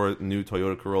 $30,000 or a new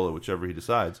Toyota Corolla, whichever he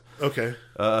decides. Okay.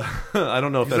 I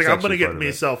don't know if that's I'm going to get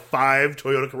myself 5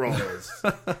 Toyota Corollas.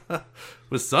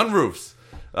 With sunroofs.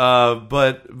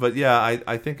 But yeah,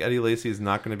 I think Eddie Lacy is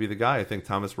not going to be the guy. I think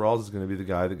Thomas Rawls is going to be the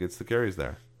guy that gets the carries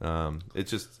there.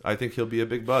 I think he'll be a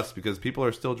big bust because people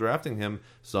are still drafting him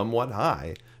somewhat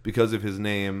high because of his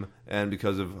name and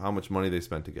because of how much money they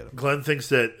spent to get him. Glenn thinks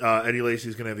that Eddie Lacy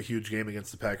is going to have a huge game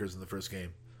against the Packers in the first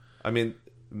game. I mean,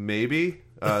 maybe.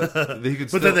 He could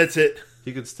but then that's it.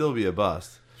 He could still be a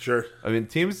bust. Sure. I mean,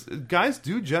 guys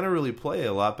do generally play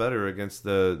a lot better against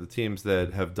the teams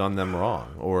that have done them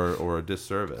wrong or a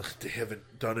disservice. They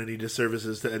haven't done any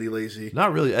disservices to Eddie Lacy.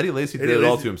 Not really. Eddie Lacy did it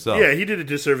all to himself. Yeah, he did a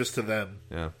disservice to them.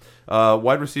 Yeah.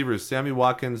 Wide receivers, Sammy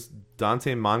Watkins,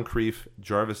 Dante Moncrief,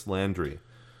 Jarvis Landry.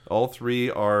 All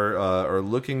three are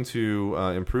looking to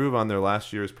improve on their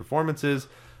last year's performances.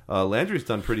 Landry's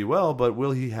done pretty well, but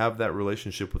will he have that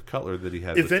relationship with Cutler that he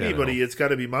had with If anybody, Tannehill? It's got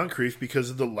to be Moncrief because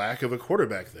of the lack of a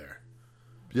quarterback there.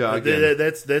 Yeah,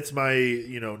 that's my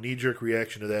knee-jerk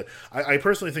reaction to that. I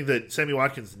personally think that Sammy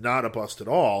Watkins not a bust at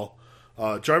all.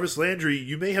 Jarvis Landry,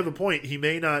 you may have a point. He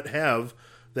may not have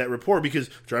that rapport because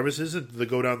Jarvis isn't the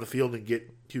go down the field and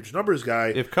get huge numbers guy.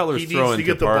 If Cutler's he needs throwing to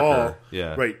get to Parker, the ball,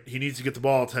 yeah. Right. He needs to get the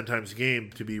ball 10 times a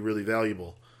game to be really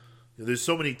valuable. There's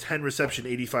so many 10 reception,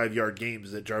 85-yard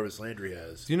games that Jarvis Landry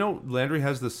has. Do you know Landry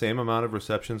has the same amount of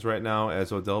receptions right now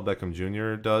as Odell Beckham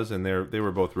Jr. does, and they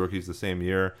were both rookies the same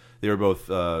year. They were both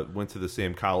went to the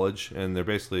same college, and they're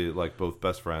basically like both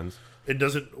best friends. And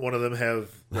doesn't one of them have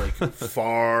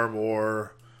far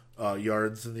more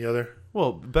yards than the other?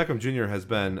 Well, Beckham Jr. has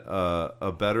been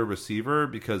a better receiver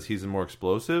because he's more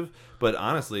explosive. But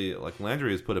honestly,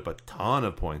 Landry has put up a ton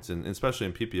of points, and especially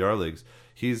in PPR leagues,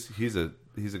 he's a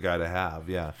guy to have.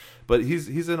 Yeah, but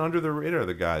he's an under the radar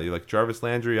the guy. Like Jarvis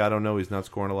Landry, I don't know, he's not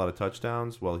scoring a lot of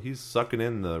touchdowns. Well, he's sucking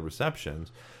in the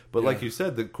receptions. But like you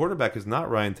said, the quarterback is not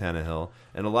Ryan Tannehill,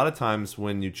 and a lot of times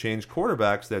when you change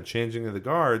quarterbacks, that changing of the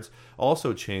guards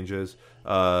also changes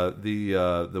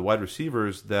the wide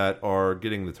receivers that are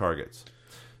getting the targets.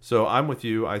 So I'm with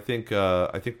you. I think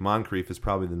Moncrief is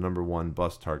probably the number one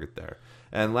bust target there.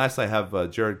 And last, I have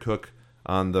Jared Cook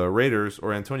on the Raiders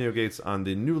or Antonio Gates on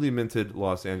the newly minted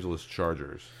Los Angeles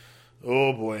Chargers.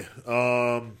 Oh boy,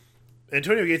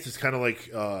 Antonio Gates is kind of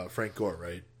like Frank Gore,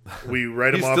 right? We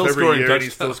write him off every year, and he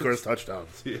still scores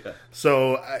touchdowns. Yeah.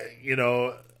 So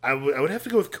I would have to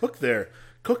go with Cook there.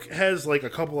 Cook has like a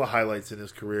couple of highlights in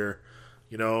his career.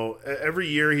 Every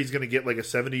year he's going to get like a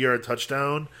 70-yard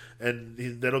touchdown,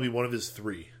 and that'll be one of his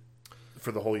 3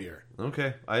 for the whole year.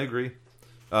 Okay, I agree.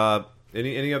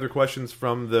 Any other questions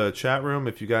from the chat room?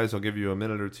 If you guys, I'll give you a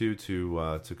minute or two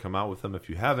to come out with them if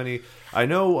you have any. I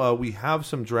know we have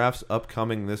some drafts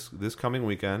upcoming this coming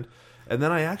weekend, and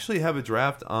then I actually have a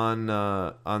draft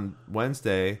on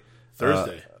Wednesday,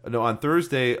 on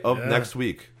Thursday of next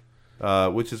week.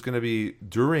 Which is going to be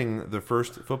during the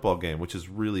first football game, which is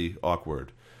really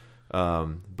awkward.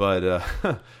 But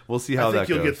we'll see how that goes. I think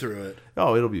you'll get through it.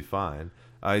 Oh, it'll be fine.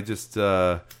 I just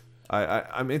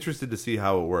I'm interested to see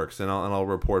how it works, and I'll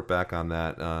report back on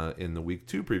that in the Week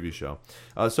 2 preview show.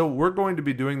 So we're going to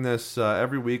be doing this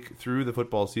every week through the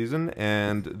football season,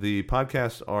 and the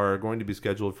podcasts are going to be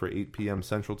scheduled for 8 p.m.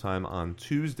 Central Time on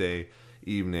Tuesday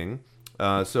evening.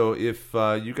 So if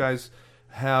you guys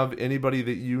have anybody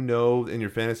that you know in your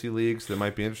fantasy leagues that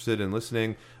might be interested in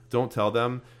listening, don't tell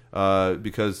them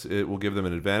because it will give them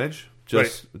an advantage.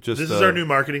 This is our new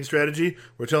marketing strategy.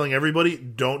 We're telling everybody,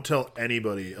 don't tell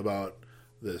anybody about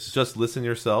this. Just listen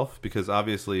yourself, because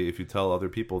obviously if you tell other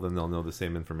people, then they'll know the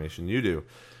same information you do.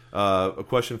 A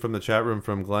question from the chat room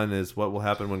from Glenn is, what will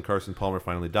happen when Carson Palmer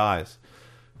finally dies?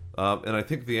 And I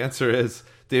think the answer is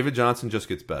David Johnson just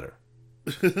gets better.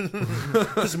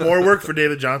 Just more work for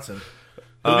David Johnson.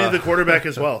 He'll be the quarterback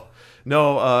as well.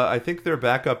 No, I think their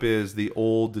backup is the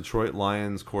old Detroit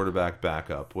Lions quarterback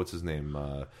backup. What's his name?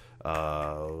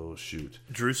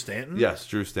 Drew Stanton? Yes,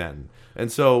 Drew Stanton.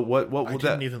 And so what I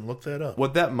didn't even look that up.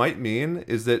 What that might mean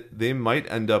is that they might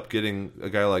end up getting a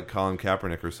guy like Colin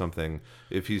Kaepernick or something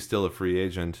if he's still a free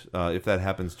agent, if that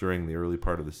happens during the early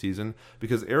part of the season.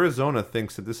 Because Arizona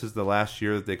thinks that this is the last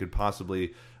year that they could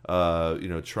possibly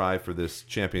try for this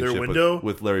championship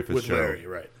with Larry Fitzgerald. With Larry,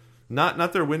 right.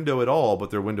 Not their window at all,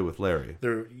 but their window with Larry.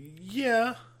 In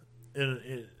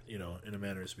a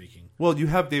manner of speaking. Well, you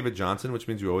have David Johnson, which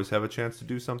means you always have a chance to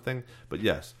do something. But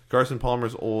yes, Carson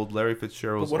Palmer's old, Larry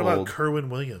Fitzgerald's old. But what about Kerwin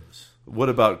Williams? What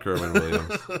about Kerwin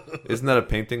Williams? Isn't that a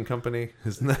painting company?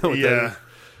 Isn't that what that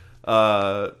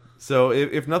is? So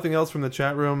if nothing else from the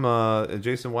chat room,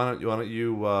 Jason, why don't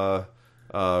you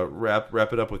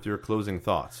wrap it up with your closing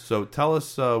thoughts? So tell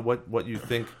us what you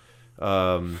think.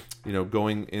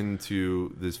 Going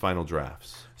into these final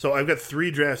drafts. So I've got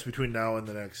 3 drafts between now and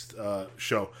the next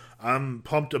show. I'm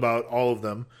pumped about all of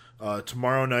them.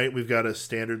 Tomorrow night we've got a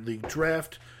standard league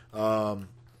draft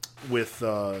with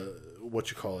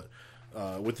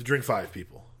with the Drink 5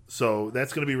 people. So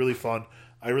that's going to be really fun.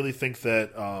 I really think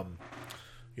that I'm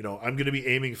going to be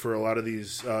aiming for a lot of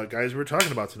these guys we were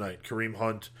talking about tonight, Kareem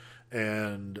Hunt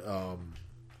and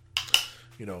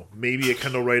maybe a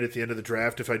Kendall Wright at the end of the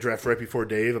draft. If I draft right before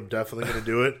Dave, I'm definitely going to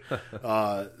do it.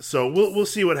 So we'll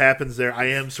see what happens there. I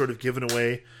am sort of giving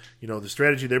away, the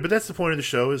strategy there. But that's the point of the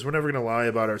show, is we're never going to lie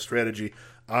about our strategy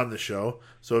on the show.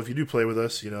 So if you do play with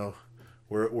us,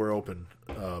 we're open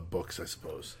books, I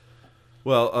suppose.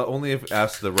 Well, only if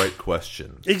asked the right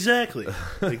question. Exactly.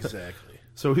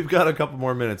 So we've got a couple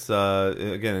more minutes.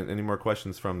 Again, any more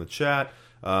questions from the chat?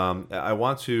 I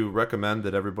want to recommend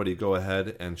that everybody go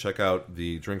ahead and check out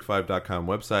the drink5.com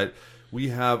website. We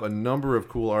have a number of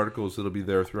cool articles that'll be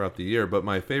there throughout the year, but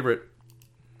my favorite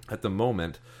at the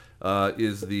moment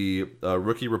is the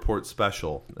Rookie Report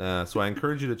Special. So I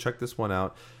encourage you to check this one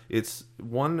out. It's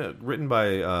one written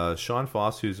by Sean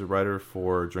Foss, who's a writer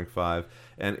for Drink 5,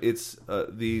 and it's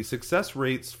the success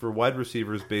rates for wide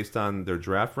receivers based on their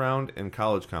draft round and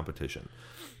college competition.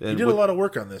 And you did a lot of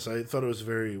work on this. I thought it was a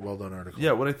very well-done article.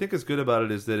 Yeah, what I think is good about it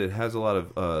is that it has a lot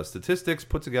of statistics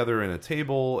put together in a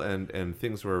table, and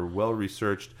things were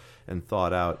well-researched and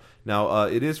thought out. Now,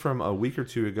 it is from a week or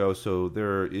two ago, so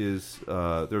there's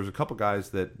a couple guys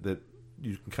that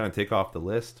you can kind of take off the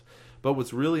list. But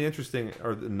what's really interesting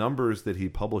are the numbers that he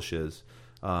publishes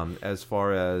as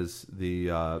far as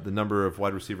the number of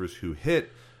wide receivers who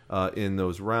hit in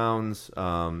those rounds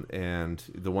and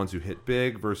the ones who hit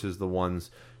big versus the ones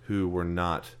who were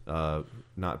not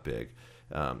big.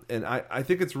 And I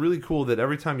think it's really cool that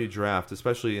every time you draft,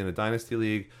 especially in a dynasty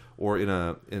league or in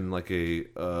a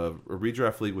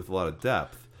redraft league with a lot of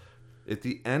depth, at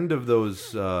the end of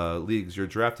those leagues, you're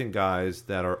drafting guys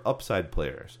that are upside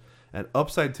players. And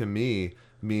upside to me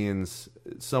means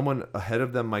someone ahead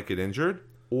of them might get injured,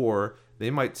 or they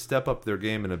might step up their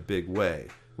game in a big way.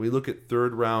 We look at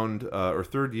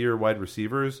third year wide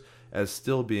receivers as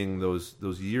still being those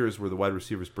years where the wide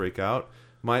receivers break out.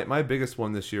 My biggest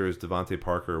one this year is Devontae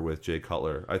Parker with Jay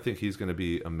Cutler. I think he's going to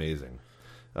be amazing.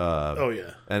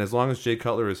 And as long as Jay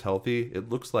Cutler is healthy, it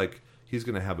looks like he's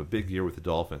going to have a big year with the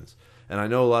Dolphins. And I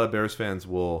know a lot of Bears fans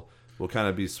will kind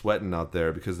of be sweating out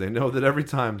there because they know that every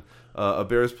time a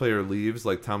Bears player leaves,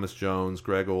 like Thomas Jones,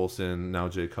 Greg Olsen, now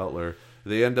Jay Cutler,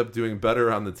 they end up doing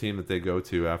better on the team that they go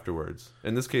to afterwards.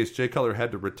 In this case, Jay Cutler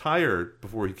had to retire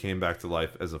before he came back to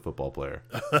life as a football player.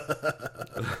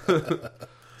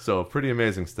 So, pretty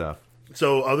amazing stuff.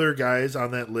 So, other guys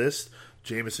on that list,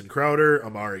 Jamison Crowder,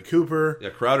 Amari Cooper. Yeah,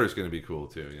 Crowder's going to be cool,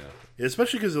 too, yeah.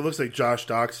 Especially because it looks like Josh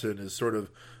Doxson is sort of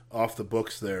off the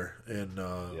books there in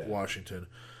Washington.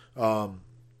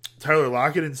 Tyler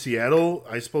Lockett in Seattle,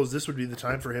 I suppose this would be the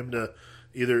time for him to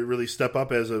either really step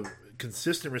up as a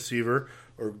consistent receiver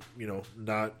or,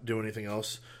 not do anything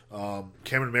else.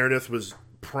 Cameron Meredith was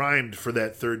primed for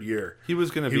that third year. He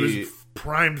was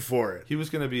primed for it. He was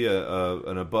going to be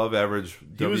an above average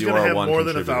WR1 He was going to have more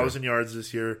than 1,000 yards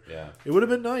this year. Yeah. It would have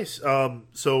been nice. Who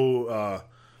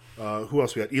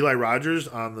else we got? Eli Rogers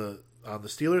on the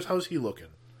Steelers. How's he looking?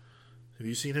 Have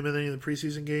you seen him in any of the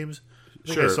preseason games?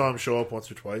 I saw him show up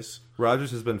once or twice. Rogers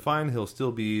has been fine. He'll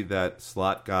still be that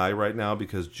slot guy right now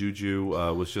because Juju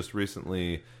was just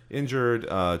recently injured,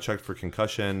 checked for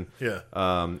concussion. Yeah.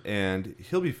 And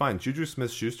he'll be fine. Juju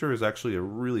Smith-Schuster is actually a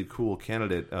really cool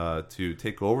candidate to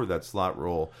take over that slot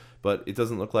role, but it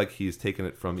doesn't look like he's taken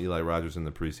it from Eli Rogers in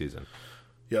the preseason.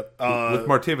 Yep. With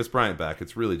Martavis Bryant back,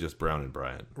 it's really just Brown and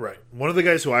Bryant. Right. One of the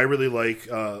guys who I really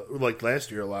liked last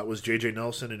year a lot was J.J.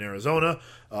 Nelson in Arizona.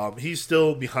 He's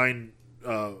still behind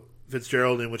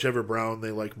Fitzgerald in whichever Brown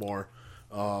they like more.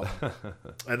 And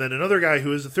then another guy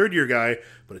who is a third-year guy,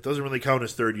 but it doesn't really count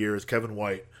as third year, is Kevin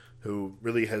White, who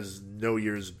really has no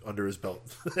years under his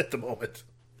belt at the moment.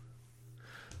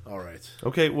 All right.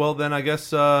 Okay, well, then I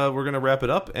guess we're going to wrap it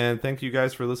up. And thank you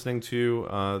guys for listening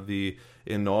to the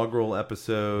inaugural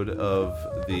episode of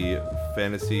the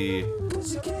Fantasy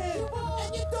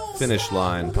Finish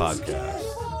Line podcast.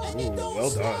 Ooh, well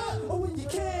done.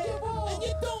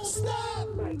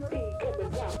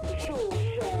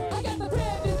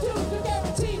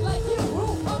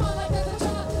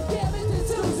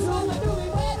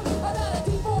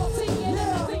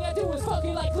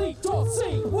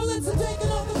 Well, it's a taking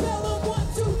on the bell of 1,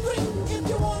 2, 3. If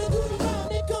you want to do the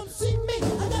round, then come see me.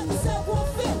 I got the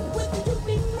savoir-faire with the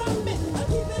unique rhyming. I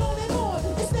keep it on and on.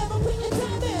 It's never been your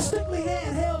time. Strictly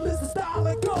handheld is the style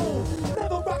it goes.